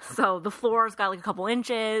 So the floor's got like a couple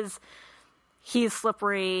inches. He's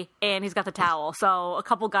slippery, and he's got the towel. So a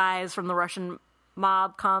couple guys from the Russian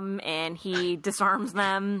mob come, and he disarms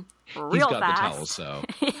them real fast. He's got the towel, so.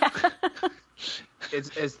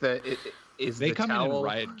 They come in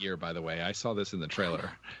riot gear, by the way. I saw this in the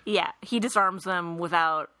trailer. Yeah, he disarms them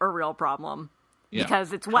without a real problem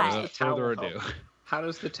because it's wet. Without further ado. How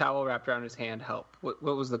does the towel wrapped around his hand help?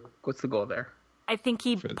 What's the goal there? I think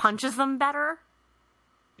he punches them better.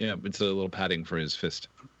 Yeah, it's a little padding for his fist.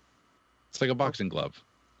 It's like a boxing glove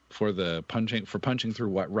for punching through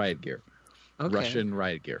riot gear. Okay. Russian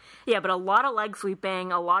riot gear. Yeah, but a lot of leg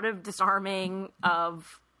sweeping, a lot of disarming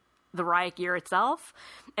of the riot gear itself.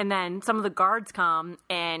 And then some of the guards come,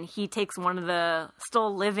 and he takes one of the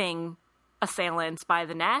still living assailants by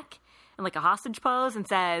the neck in like a hostage pose and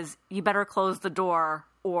says, you better close the door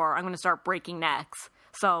or I'm going to start breaking necks.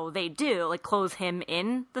 So they do, like, close him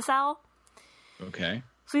in the cell. Okay.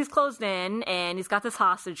 So he's closed in, and he's got this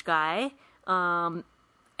hostage guy. And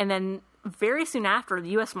then very soon after, the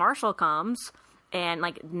U.S. Marshal comes and,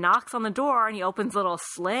 like, knocks on the door, and he opens a little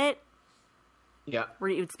slit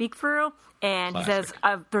where he would speak through. And Classic. He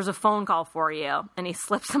says, there's a phone call for you. And he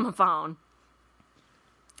slips him a phone.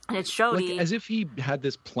 And it's Jodie. Like, as if he had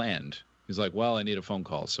this planned. He's like, well, I need a phone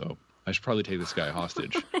call, so I should probably take this guy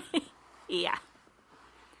hostage. Yeah.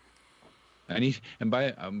 And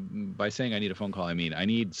by saying I need a phone call, I mean I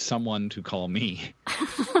need someone to call me.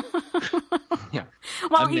 Yeah.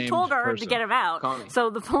 Well, he told her to get him out. Call me. So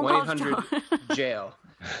the phone call 1-800 jail.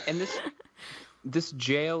 And this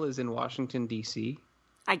jail is in Washington D.C.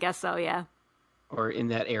 I guess so. Yeah. Or in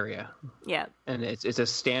that area. Yeah. And it's a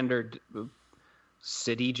standard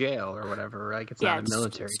city jail or whatever. Like it's not a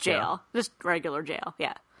military jail. Just regular jail.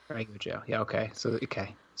 Yeah. Regular jail. Yeah. Okay.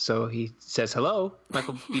 So he says, hello,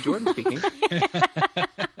 Michael B. Jordan speaking.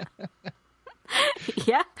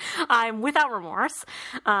 Yeah, I'm without remorse.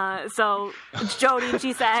 So it's Jodie, and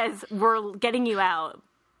she says, we're getting you out,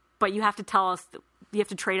 but you have to tell us, you have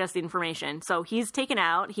to trade us the information. So he's taken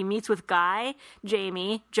out. He meets with Guy,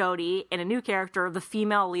 Jamie, Jodie, and a new character, the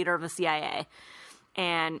female leader of the CIA.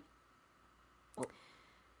 And...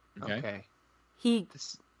 Okay. He...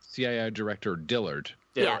 CIA Director Dillard.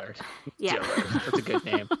 Dillard. Yeah. Dillard. That's a good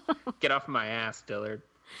name. Get off my ass, Dillard.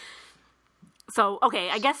 So, okay,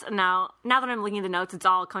 I guess now that I'm looking at the notes, it's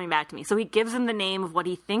all coming back to me. So he gives them the name of what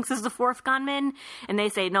he thinks is the fourth gunman, and they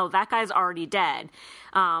say, no, that guy's already dead.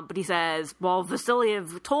 But he says, well,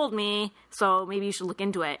 Vasiliev told me, so maybe you should look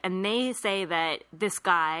into it. And they say that this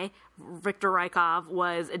guy, Viktor Rykov,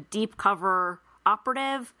 was a deep cover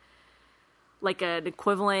operative, like an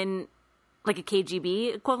equivalent, like a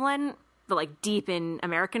KGB equivalent, but like deep in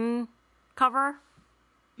American cover.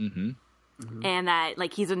 Mm-hmm. Mm-hmm. And that,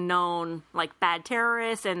 like, he's a known, like, bad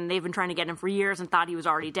terrorist, and they've been trying to get him for years and thought he was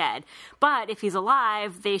already dead. But if he's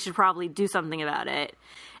alive, they should probably do something about it.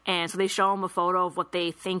 And so they show him a photo of what they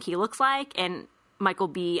think he looks like, and Michael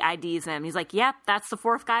B. IDs him. He's like, yep, that's the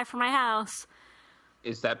fourth guy from my house.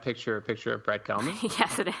 Is that picture a picture of Brett Kelman?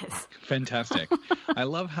 Yes, it is. Fantastic. I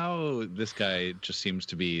love how this guy just seems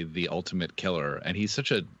to be the ultimate killer, and he's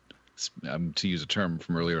such a, to use a term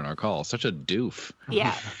from earlier in our call, such a doof.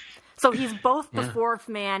 Yeah. So he's both the fourth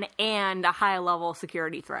man and a high-level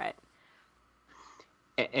security threat.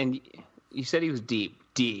 And you said he was deep,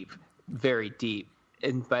 very deep.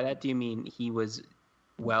 And by that, do you mean he was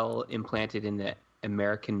well implanted in the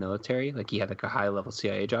American military? Like he had like a high-level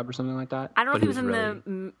CIA job or something like that? I don't know if he was in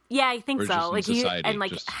the... Yeah, I think Or just so. in Like he society, and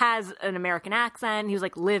like just- has an American accent. He was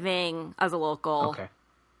like living as a local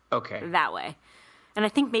Okay. that way. And I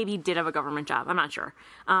think maybe he did have a government job. I'm not sure.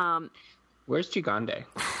 Where's Gigande?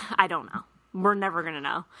 I don't know. We're never going to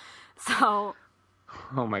know. So...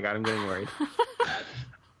 Oh my God, I'm getting worried.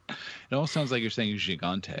 It almost sounds like you're saying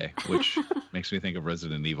Gigante, which makes me think of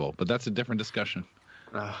Resident Evil, but that's a different discussion.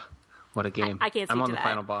 What a game. I can't I'm speak on to the that.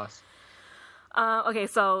 final boss. Okay,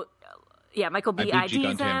 so... Yeah, Michael B. I beat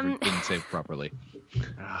IDs Gigante him. and didn't save properly.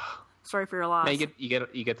 Sorry for your loss. Now you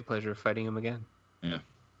get the pleasure of fighting him again. Yeah.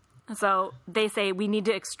 So they say we need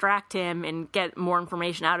to extract him and get more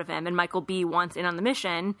information out of him. And Michael B. wants in on the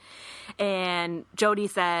mission. And Jody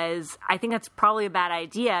says, I think that's probably a bad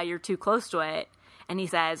idea. You're too close to it. And he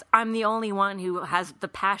says, I'm the only one who has the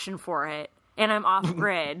passion for it. And I'm off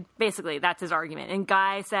grid. Basically, that's his argument. And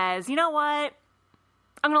Guy says, you know what?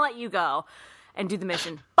 I'm going to let you go and do the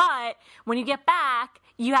mission. But when you get back,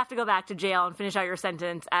 you have to go back to jail and finish out your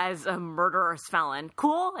sentence as a murderous felon.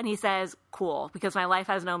 Cool? And he says, cool, because my life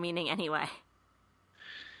has no meaning anyway.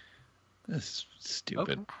 That's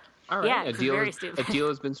stupid. Okay. All right. Yeah, it's very stupid. A deal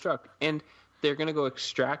has been struck. And they're going to go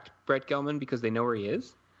extract Brett Gelman because they know where he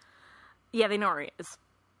is? Yeah, they know where he is.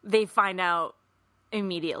 They find out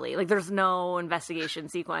immediately. Like, there's no investigation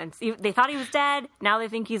sequence. They thought he was dead. Now they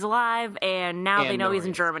think he's alive. And now they know he's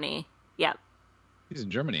in Germany. Yep. He's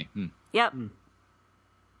in Germany. Yep.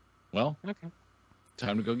 Well, Okay.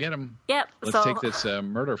 time to go get him. Yep. Let's take this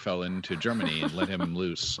murder felon to Germany and let him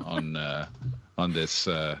loose on this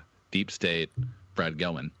deep state Brad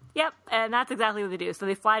Gelman. Yep, and that's exactly what they do. So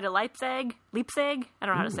they fly to Leipzig. I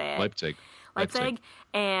don't know how to say it. Leipzig.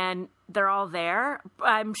 And they're all there.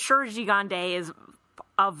 I'm sure Gigande is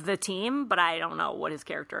of the team, but I don't know what his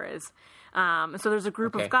character is. So there's a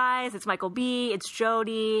group of guys. It's Michael B., it's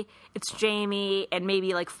Jody, it's Jamie, and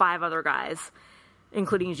maybe like 5 other guys,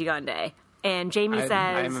 including Gigande. And Jamie says...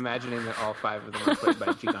 I'm imagining that all 5 of them are played by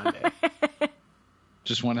Gigande.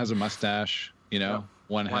 Just one has a mustache, you know? Yep.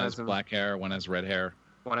 One One has has black hair, one has red hair.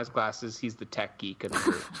 One has glasses. He's the tech geek of the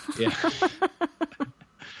group. Yeah.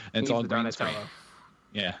 And it's He's all the green Donatello. screen.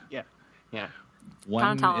 Yeah. Yeah. One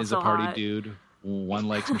Donatello's is a so party hot. dude. One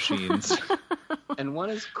likes machines. And one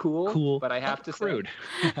is cool, but I have to crude.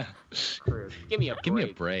 say... Crude. Give me a break. Give me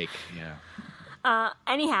a break. Yeah.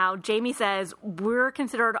 Anyhow, Jamie says, we're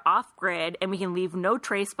considered off-grid and we can leave no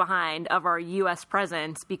trace behind of our U.S.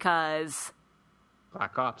 presence because...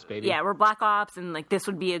 Black Ops, baby. Yeah, we're Black Ops, and like this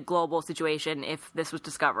would be a global situation if this was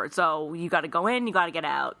discovered. So you got to go in, you got to get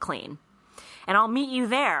out clean. And I'll meet you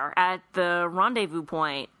there at the rendezvous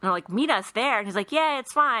point. And they're like, meet us there. And he's like, yeah,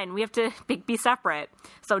 it's fine. We have to be separate.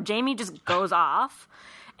 So Jamie just goes off,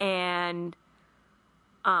 and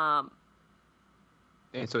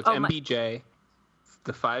And so it's MBJ,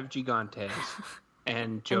 the 5 Gigantes,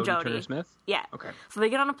 and Jody Turner-Smith? Yeah. Okay. So they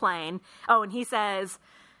get on a plane. Oh, and he says,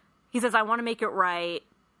 I want to make it right,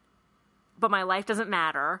 but my life doesn't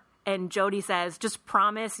matter. And Jody says, just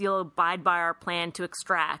promise you'll abide by our plan to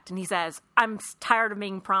extract. And he says, I'm tired of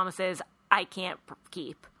making promises I can't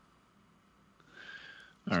keep.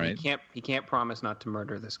 All right. He can't promise not to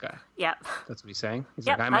murder this guy. Yep. That's what he's saying? He's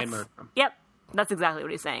Yep, like, I might murder him. Yep. That's exactly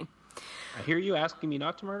what he's saying. I hear you asking me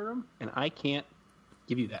not to murder him, and I can't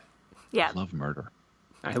give you that. Yeah. I love murder.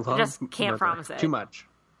 I love Just can't murder. promise it. Too much.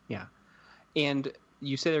 Yeah. And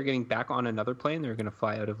you say they're getting back on another plane? They're going to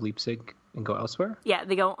fly out of Leipzig and go elsewhere? Yeah,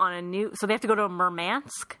 they go on so they have to go to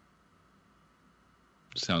Murmansk.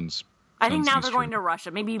 Sounds I think now they're Eastern. going to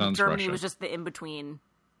Russia. Maybe Sounds Germany Russia. was just the in-between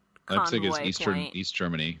Leipzig convoy is point. East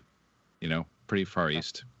Germany, you know, pretty far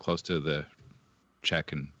east, close to the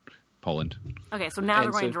Czech and Poland. Okay, so now they're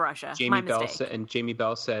And going so to Russia. Jamie My Bell mistake. Jamie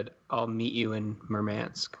Bell said, I'll meet you in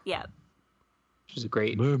Murmansk, Yeah. which is a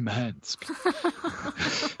great... Murmansk.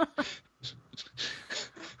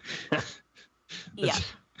 Yeah.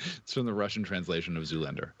 It's from the Russian translation of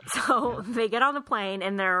Zoolander. So they get on the plane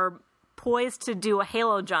and they're poised to do a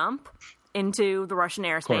halo jump into the Russian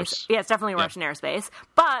airspace. course. Yeah, it's definitely Yeah. Russian airspace.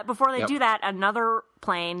 But before they Yep. do that, another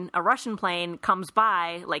plane, a Russian plane, comes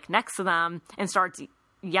by, like, next to them and starts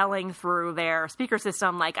yelling through their speaker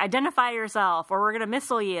system, like, identify yourself or we're going to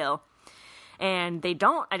missile you. And they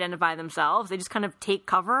don't identify themselves. They just kind of take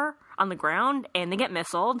cover on the ground and they get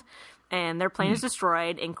missiled. And their plane is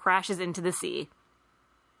destroyed and crashes into the sea.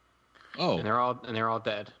 Oh, And they're all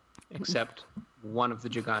dead. except one of the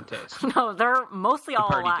Gigantes. No, they're mostly all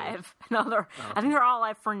party alive. No, I think they're all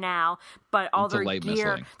alive for now, but all It's a their light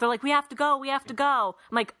gear, missile. they're like, we have to go.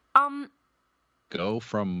 I'm like, Go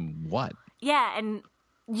from what? yeah, and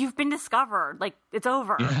you've been discovered. Like, it's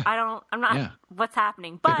over. Yeah. I'm not, Yeah. what's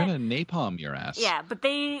happening? They're But, gonna napalm your ass. yeah, but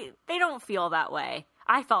they don't feel that way.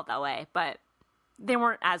 I felt that way, but they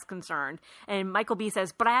weren't as concerned. And Michael B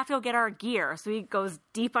says, but I have to go get our gear. So he goes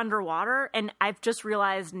deep underwater, and I've just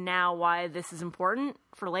realized now why this is important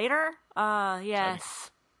for later.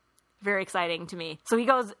 Yes. Very exciting to me. So he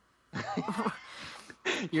goes,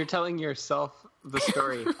 You're telling yourself the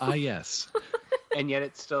story, Ah, yes. and yet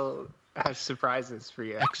it still has surprises for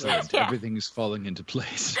you. Excellent. Yeah. Everything's falling into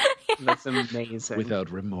place That's amazing.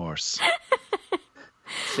 without remorse.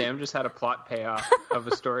 Sam just had a plot payoff of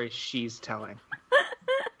a story she's telling.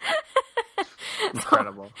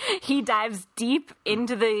 Incredible. he dives deep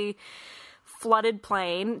into the flooded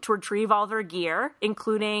plane to retrieve all their gear,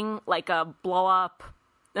 including like a blow up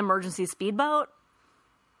emergency speedboat.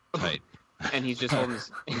 Tight. And he's just holding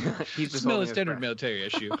his, he's just Still holding a his standard breath. military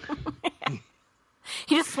issue.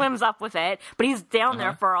 He just swims up with it, but he's down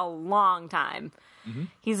there for a long time.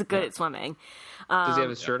 He's good at swimming. Does he have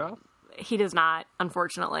his shirt off? He does not,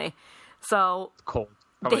 unfortunately. So It's cold.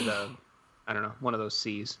 Probably I don't know, one of those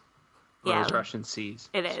seas. One of Yeah. those Russian seas.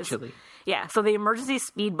 It It's is. chilly. yeah, so the emergency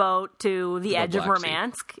speedboat to the edge of Black Sea.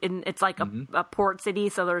 Murmansk, and it's like a port city,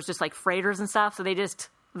 so there's just like freighters and stuff. So they're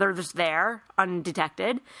just there,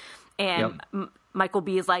 undetected. And Michael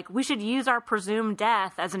B is like, we should use our presumed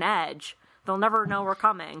death as an edge. They'll never know we're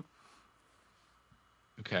coming.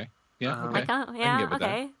 Okay. Yeah. Okay. Like, oh, I can yeah, get with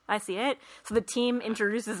okay, I see it. So the team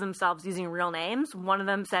introduces themselves using real names. One of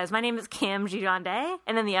them says, my name is Kim Gigonde.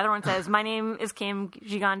 And then the other one says, my name is Kim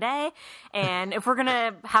Gigonde. And if we're going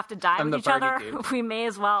to have to die I'm with the each party other, dude. we may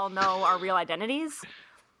as well know our real identities.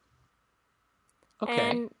 Okay.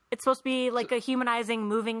 And it's supposed to be like a humanizing,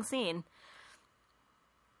 moving scene.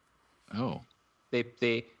 Oh.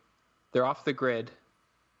 They're off the grid.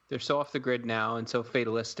 They're so off the grid now and so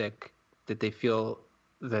fatalistic that they feel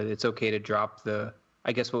that it's okay to drop the.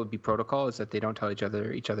 I guess what would be protocol is that they don't tell each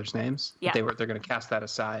other's names. Yeah. They're going to cast that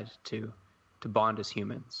aside to bond as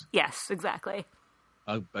humans. Yes, exactly.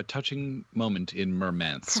 A touching moment in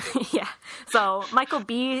Murmansk. Yeah. So Michael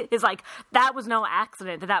B is like, that was no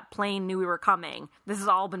accident that plane knew we were coming. This has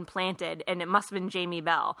all been planted, and it must have been Jamie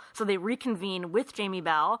Bell. So they reconvene with Jamie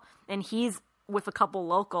Bell, and he's with a couple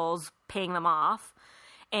locals paying them off.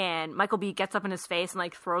 And Michael B gets up in his face and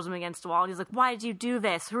like throws him against the wall. And he's like, why did you do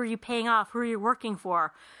this? Who are you paying off? Who are you working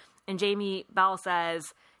for? And Jamie Bell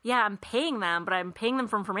says, yeah, I'm paying them, but I'm paying them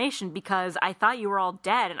for information because I thought you were all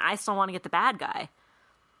dead and I still want to get the bad guy.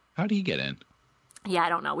 How did he get in? Yeah, I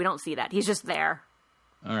don't know. We don't see that. He's just there.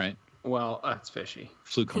 All right. Well, that's fishy.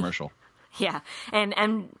 Flu commercial. Yeah.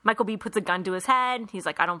 And Michael B puts a gun to his head. He's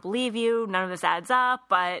like, I don't believe you. None of this adds up.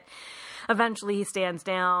 But eventually he stands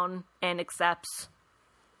down and accepts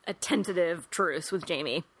a tentative truce with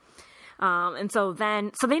Jamie. And so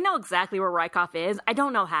they know exactly where Rykov is. I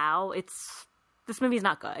don't know how. This movie's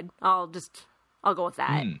not good. I'll go with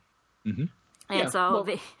that. Mm-hmm. And Yeah, so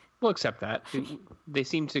well, we'll accept that. They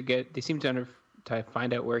seem to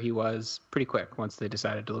find out where he was pretty quick once they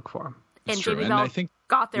decided to look for him. and It's true. Jamie And Bell I think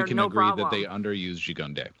got there we can no agree problem. that they underused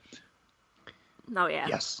Gigonde. Oh yeah.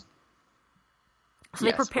 Yes. So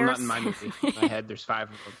Yes. they prepare. Well, not in my movie. In my head, there's 5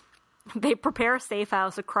 of them. They prepare a safe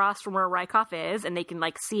house across from where Rykov is, and they can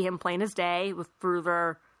like see him plain as day through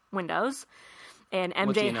their windows. And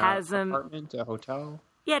What's he MJ in, has an him, apartment, a hotel.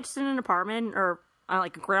 yeah, just in an apartment or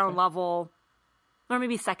like a ground level, or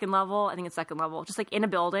maybe second level. I think it's second level, just like in a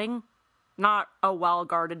building, not a well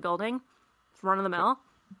guarded building. It's run of the mill.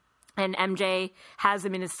 And MJ has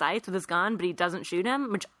him in his sights with his gun, but he doesn't shoot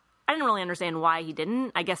him, which I didn't really understand why he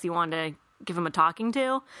didn't. I guess he wanted to give him a talking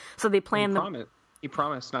to. So they planned He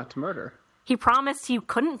promised not to murder. He promised he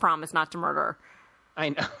couldn't promise not to murder. I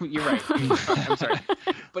know, you're right. I'm sorry.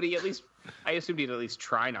 But I assumed he'd at least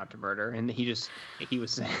try not to murder, and he was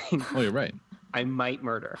saying, Oh, you're right. I might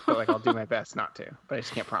murder, but like I'll do my best not to, but I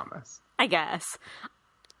just can't promise. I guess.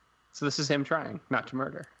 So this is him trying not to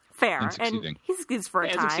murder. Fair. And succeeding. He's good for a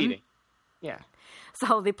And time. succeeding. Yeah.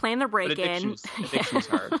 So they plan their But break-in. addiction's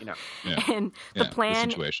hard, you know. Yeah. And the Yeah, plan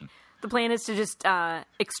situation. is to just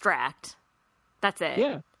extract. That's it.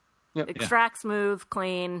 Yeah. Yep. Extract, smooth,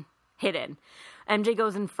 clean, hidden. MJ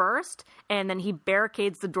goes in first, and then he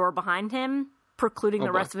barricades the door behind him, precluding the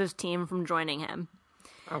boy. rest of his team from joining him.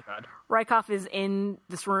 Oh God. Rykov is in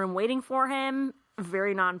this room waiting for him,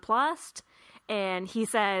 very nonplussed, and he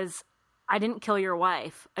says, I didn't kill your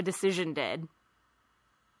wife. A decision did.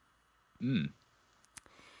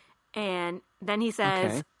 And then he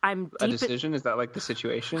says, Okay. I'm deep A decision? Is that like the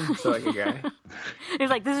situation? So like a guy? He's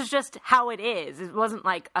like, this is just how it is. It wasn't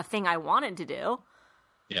like a thing I wanted to do.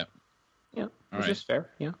 Yeah. Yeah. It's right. just fair.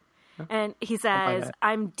 Yeah. And he buy says, that.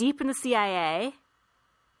 I'm deep in the CIA,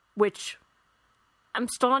 which I'm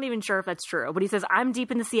still not even sure if that's true. But he says, I'm deep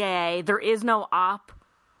in the CIA. There is no op.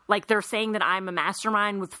 Like, they're saying that I'm a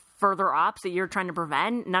mastermind with further ops that you're trying to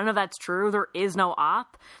prevent. None of that's true. There is no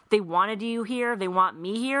op. They wanted you here. They want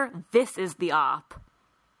me here. This is the op.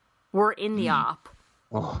 We're in the op.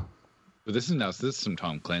 Oh. But this is some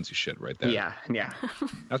Tom Clancy shit right there. Yeah. Yeah.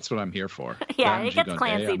 That's what I'm here for. Yeah, That it and gets Gigante,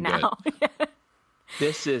 Clancy I'm now.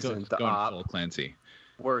 This good. isn't the Going op. full Clancy.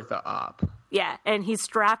 We're the op. Yeah, and he's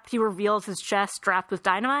strapped. He reveals his chest strapped with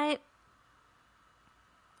dynamite.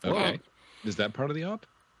 Okay. And- Is that part of the op?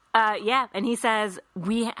 Yeah, and he says,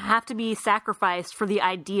 we have to be sacrificed for the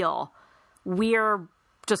ideal. We're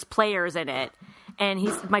just players in it. And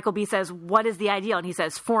Michael B says, what is the ideal? And he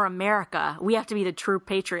says, for America, we have to be the true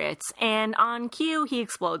patriots. And on cue, he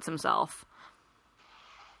explodes himself.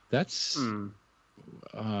 That's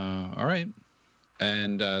all right.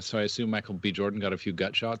 And so I assume Michael B. Jordan got a few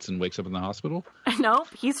gut shots and wakes up in the hospital. Nope,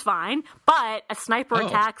 he's fine. But a sniper Oh.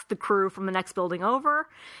 attacks the crew from the next building over.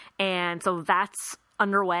 And so that's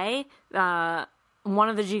underway. One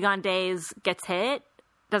of the Gigantes gets hit.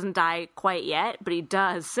 Doesn't die quite yet, but he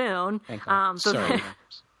does soon. Thank God. Sorry.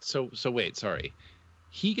 So wait, sorry.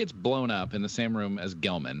 He gets blown up in the same room as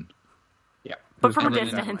Gelman. Yeah. but from a And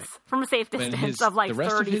then- distance, from a safe But distance of like the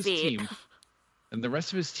rest 30 of his feet. team, and the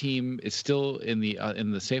rest of his team is still in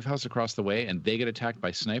the safe house across the way, and they get attacked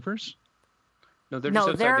by snipers. No, they're No,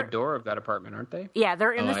 just they're- outside the door of that apartment, aren't they? Yeah,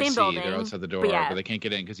 they're in the I same see. building. They're outside the door, But yeah, but they can't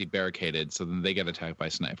get in because he barricaded. So then they get attacked by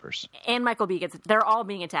snipers. and Michael B gets. They're all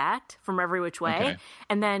being attacked from every which way. Okay.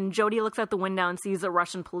 And then Jody looks out the window and sees that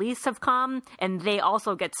Russian police have come, and they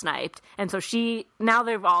also get sniped. And so now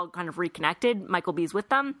they've all kind of reconnected. Michael B's with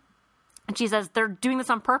them, and she says they're doing this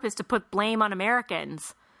on purpose to put blame on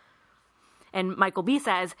Americans. And Michael B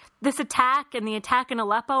says this attack and the attack in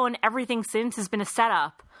Aleppo and everything since has been a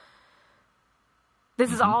setup. This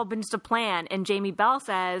has all been just a plan. And Jamie Bell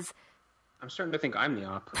says, I'm starting to think I'm the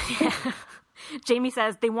op. Jamie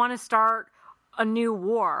says they want to start a new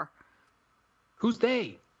war. Who's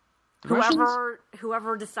they? The Russians?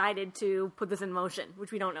 Whoever decided to put this in motion,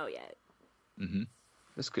 which we don't know yet.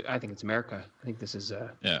 I think it's America. I think this is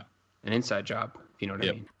Yeah. an inside job, if you know what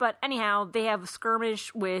Yep. I mean. But anyhow, they have a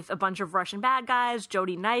skirmish with a bunch of Russian bad guys.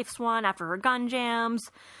 Jody knifes one after her gun jams.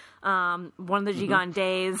 One of the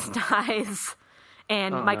Gigantes dies.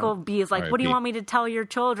 And Oh, Michael no. B is like, what do you R.I.P. want me to tell your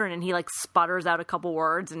children? And he like sputters out a couple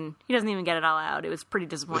words and he doesn't even get it all out. It was pretty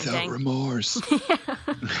disappointing. remorse.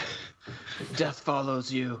 Death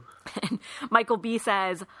follows you. Michael B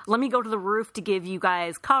says, let me go to the roof to give you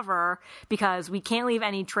guys cover because we can't leave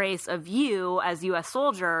any trace of you as U.S.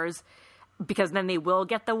 soldiers because then they will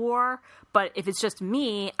get the war. But if it's just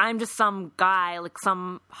me, I'm just some guy, like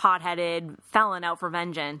some hot-headed felon out for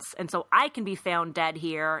vengeance. And so I can be found dead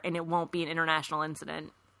here and it won't be an international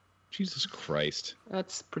incident. Jesus Christ.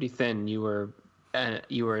 That's pretty thin. You were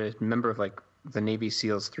a member of like the Navy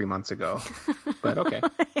SEALs 3 months ago, but okay.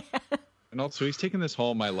 And also, he's taking this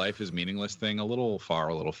whole "my life is meaningless" thing a little far,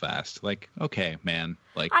 a little fast. Like, okay, man.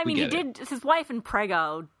 Like, I we mean, get it. his wife and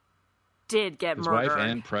Prego did get His murdered. wife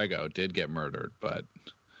and Prego did get murdered, but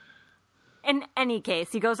In any case,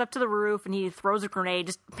 he goes up to the roof and he throws a grenade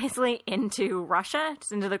just basically into Russia,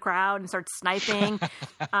 just into the crowd, and starts sniping.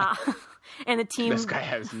 And the team, This guy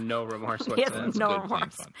has no remorse he has whatsoever. that's no good, clean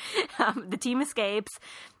remorse. fun. The team escapes.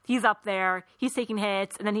 He's up there. He's taking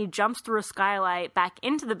hits, and then he jumps through a skylight back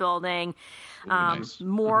into the building. Nice.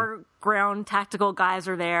 More ground tactical guys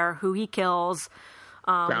are there who he kills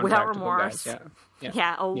Ground without tactical remorse. guys, yeah.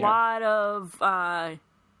 Yeah, a lot of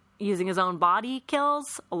using his own body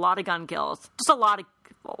kills, a lot of gun kills, just a lot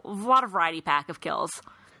of variety pack of kills.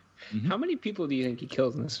 How many people do you think he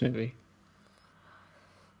kills in this movie?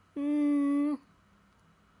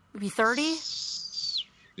 Maybe 30?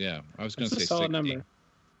 Yeah, I was going That's to a say solid 60, number.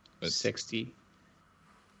 but 60.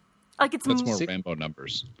 Like it's that's more Six- Rambo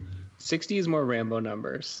numbers. 60 is more Rambo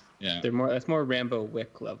numbers. Yeah. That's more Rambo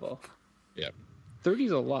Wick level. Yeah. 30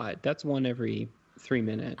 is a lot. That's one every 3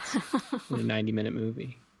 minutes in a 90-minute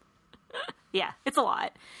movie. Yeah, it's a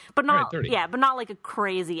lot, but All not right, 30. yeah, but not like a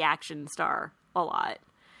crazy action star. A lot.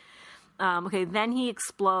 Okay, then he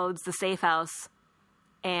explodes the safe house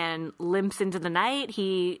and limps into the night.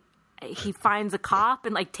 He finds a cop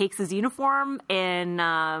and like takes his uniform and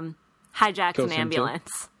hijacks Kills an him, too?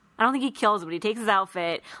 ambulance. I don't think he kills him, but he takes his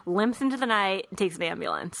outfit, limps into the night, and takes an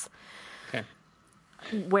ambulance. Okay.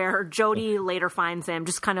 where Jody later finds him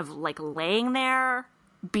just kind of like laying there,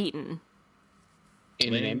 beaten.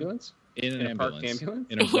 In an ambulance? In a parked ambulance. ambulance?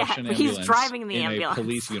 In a Yeah, Russian he's ambulance. driving the in ambulance. a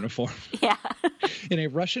police uniform. Yeah. In a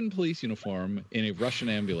Russian police uniform, in a Russian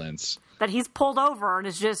ambulance. That he's pulled over and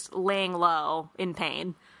is just laying low in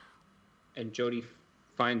pain. And Jody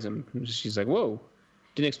finds him. She's like, whoa,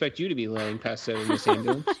 didn't expect you to be laying passed out in this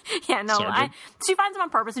ambulance. Yeah, no, Sergeant. she finds him on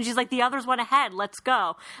purpose, and she's like, the others went ahead, let's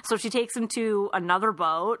go. So she takes him to another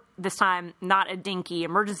boat, this time not a dinky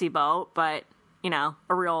emergency boat, but, a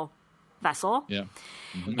real vessel. Yeah.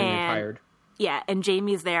 And they're tired. Yeah, and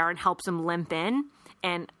Jamie's there and helps him limp in,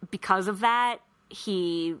 and because of that,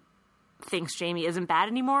 he thinks Jamie isn't bad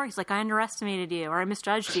anymore. He's like, I underestimated you, or I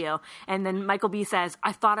misjudged you. And then Michael B. says,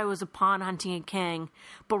 I thought I was a pawn hunting a king,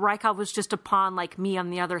 but Rykov was just a pawn like me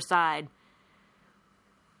on the other side.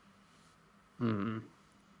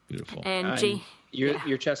 Beautiful. And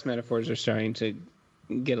Your chess metaphors are starting to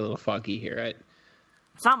get a little foggy here.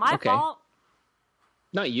 It's not my Okay. fault.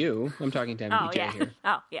 Not you. I'm talking to MBJ Oh, yeah. here.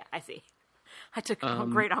 Oh, yeah, I see. I took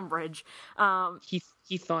great umbrage.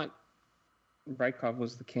 He thought Rykov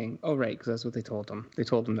was the king. Oh, right, because that's what they told him. They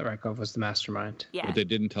told him that Rykov was the mastermind. Yeah. What they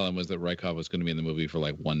didn't tell him was that Rykov was going to be in the movie for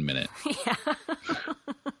like 1 minute.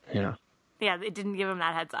 Yeah. Yeah, it didn't give him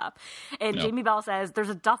that heads up. And No. Jamie Bell says, there's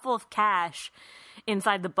a duffel of cash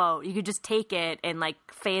inside the boat. You could just take it and, like,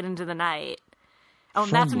 fade into the night. Oh, and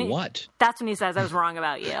From that's when what? That's when he says, I was wrong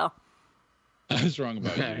about you. I was wrong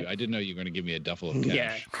about you. I didn't know you were going to give me a duffel of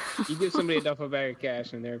cash. Yeah. You give somebody a duffel bag of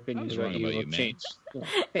cash and their opinion was about wrong you about will you, man. change. Yeah.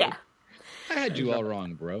 Hey, Yeah. I had you all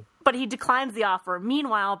wrong, bro. But he declines the offer.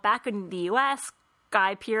 Meanwhile, back in the U.S.,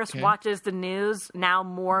 Guy Pearce watches the news. Now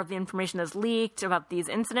more of the information is leaked about these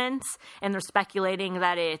incidents, and they're speculating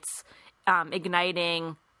that it's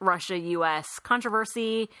igniting Russia-U.S.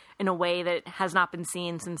 controversy in a way that has not been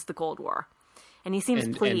seen since the Cold War. And he seems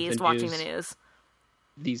And pleased the watching news- the news.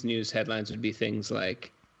 These news headlines would be things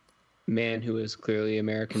like, man who is clearly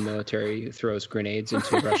American military who throws grenades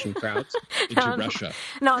into Russian crowds. Into Russia.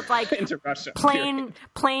 No, it's like Into Russia.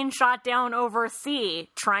 plane shot down over sea,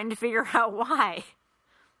 trying to figure out why.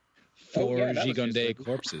 4 yeah, that was Gigonde useful.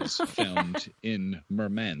 corpses found in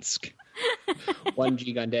Murmansk. One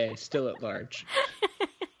Gigande still at large.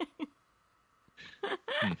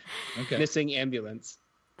 Okay. Missing ambulance.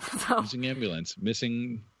 So Missing ambulance.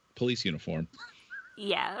 Missing police uniform.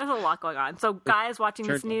 yeah, there's a lot going on. So Guy's watching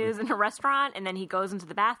this Turned over. news in a restaurant, and then he goes into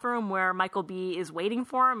the bathroom where Michael B. is waiting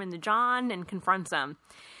for him in the John and confronts him.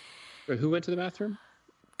 Or who went to the bathroom?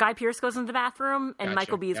 Guy Pearce goes into the bathroom, and Gotcha,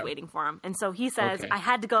 Michael B. is yeah. waiting for him. And so he says, Okay. I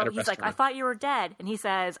had to go. At a He's like, I restaurant. thought you were dead. And he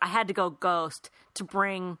says, I had to go ghost to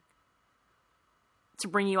bring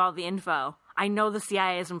you all the info. I know the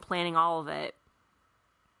CIA has been planning all of it.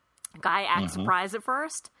 Guy acts surprised at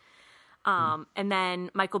first. And then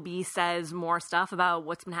Michael B. says more stuff about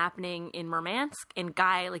what's been happening in Murmansk, and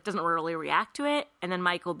Guy doesn't really react to it. And then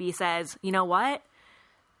Michael B. says, you know what?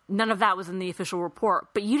 None of that was in the official report,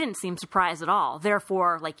 but you didn't seem surprised at all.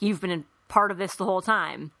 Therefore, you've been a part of this the whole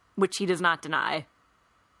time, which he does not deny.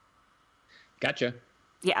 Gotcha.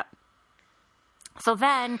 Yeah. So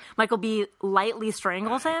then Michael B. lightly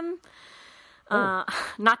strangles him.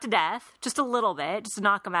 Not to death, just a little bit, just to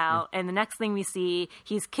knock him out. And the next thing we see,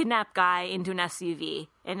 he's kidnapped Guy into an SUV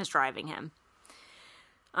and is driving him.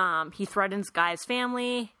 He threatens Guy's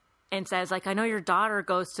family and says, I know your daughter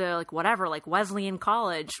goes to, whatever, Wesleyan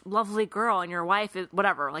College, lovely girl, and your wife is,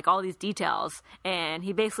 whatever, all these details. And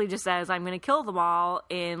he basically just says, I'm going to kill them all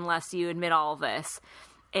unless you admit all of this.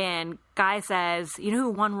 And Guy says, you know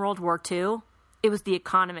who won World War II? It was the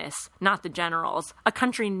economists, not the generals. A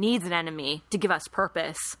country needs an enemy to give us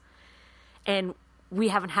purpose. And we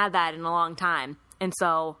haven't had that in a long time. And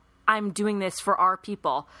so I'm doing this for our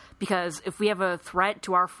people, because if we have a threat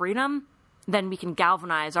to our freedom, then we can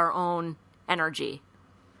galvanize our own energy.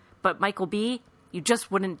 But Michael B., you just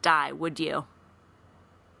wouldn't die, would you?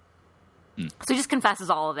 So he just confesses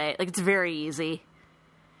all of it. It's very easy.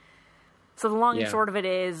 So the long and Yeah. short of it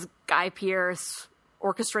is Guy Pearce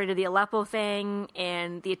orchestrated the Aleppo thing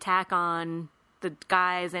and the attack on the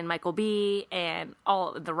guys and Michael B. and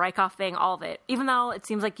all the Rykov thing, all of it. Even though it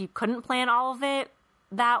seems like you couldn't plan all of it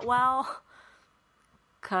that well,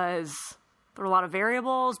 because there were a lot of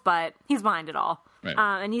variables, but he's behind it all. Right.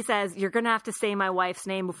 And he says, you're going to have to say my wife's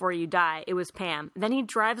name before you die. It was Pam. Then he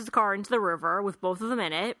drives the car into the river with both of them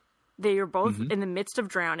in it. They are both in the midst of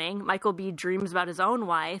drowning. Michael B. dreams about his own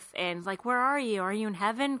wife and is like, where are you? Are you in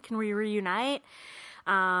heaven? Can we reunite?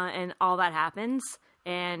 And all that happens.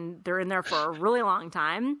 And they're in there for a really long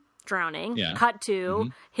time, drowning. Yeah. Cut to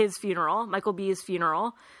his funeral, Michael B.'s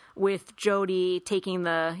funeral. with Jodie taking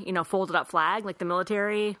the, folded up flag, like the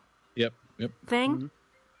military Yep. thing. Mm-hmm.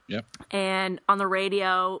 Yep. And on the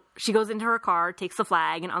radio, she goes into her car, takes the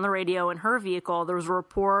flag, and on the radio in her vehicle, there was a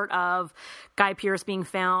report of Guy Pearce being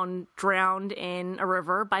found drowned in a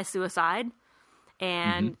river by suicide,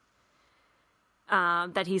 and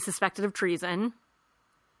that he's suspected of treason.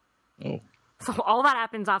 Oh. So all that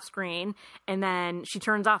happens off screen, and then she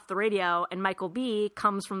turns off the radio, and Michael B.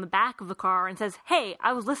 comes from the back of the car and says, "Hey,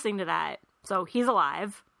 I was listening to that." So he's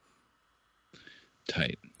alive.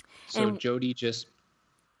 Tight. So And Jodie just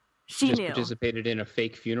She knew. participated in a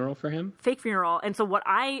fake funeral for him. Fake funeral. And so what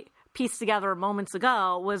I pieced together moments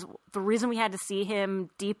ago was the reason we had to see him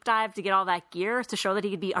deep dive to get all that gear is to show that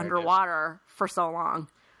he could be underwater for so long.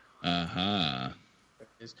 Uh-huh.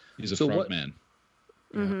 He's a So front what- man.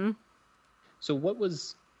 Mm-hmm. So what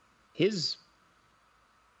was his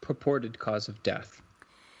purported cause of death?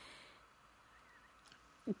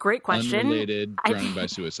 Great question. Unrelated, I drowning think- by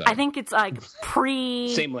suicide. I think it's like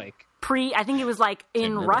Same lake. I think it was like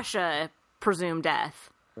in river. Russia, presumed death.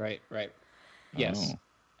 Right. Yes.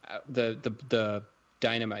 Oh. The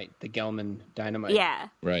dynamite, the Gelman dynamite. Yeah.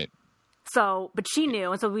 Right. So, but she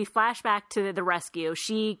knew, and so we flash back to the rescue.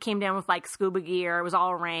 She came down with like scuba gear. It was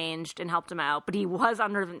all arranged and helped him out. But he was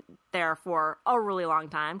under there for a really long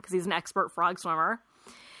time because he's an expert frog swimmer.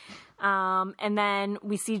 And then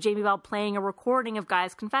we see Jamie Bell playing a recording of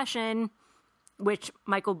Guy's confession, which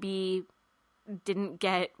Michael B. didn't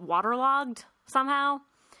get waterlogged somehow.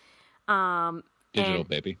 Digital,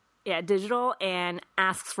 baby. Yeah, digital, and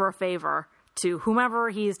asks for a favor to whomever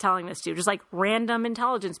he's telling this to, just like random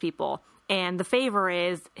intelligence people. And the favor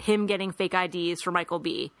is him getting fake IDs for Michael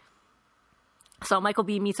B. So Michael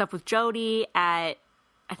B meets up with Jodie at,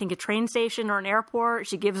 I think, a train station or an airport.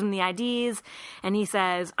 She gives him the IDs, and he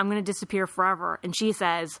says, "I'm going to disappear forever." And she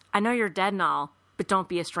says, "I know you're dead and all, but don't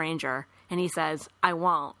be a stranger." And he says, "I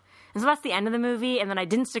won't." And so that's the end of the movie, and then I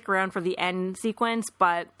didn't stick around for the end sequence,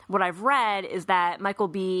 but what I've read is that Michael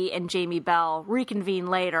B. and Jamie Bell reconvene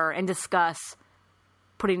later and discuss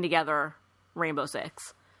putting together Rainbow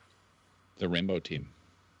Six. The Rainbow Team.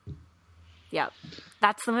 Yep.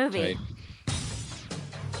 That's the movie. Tight.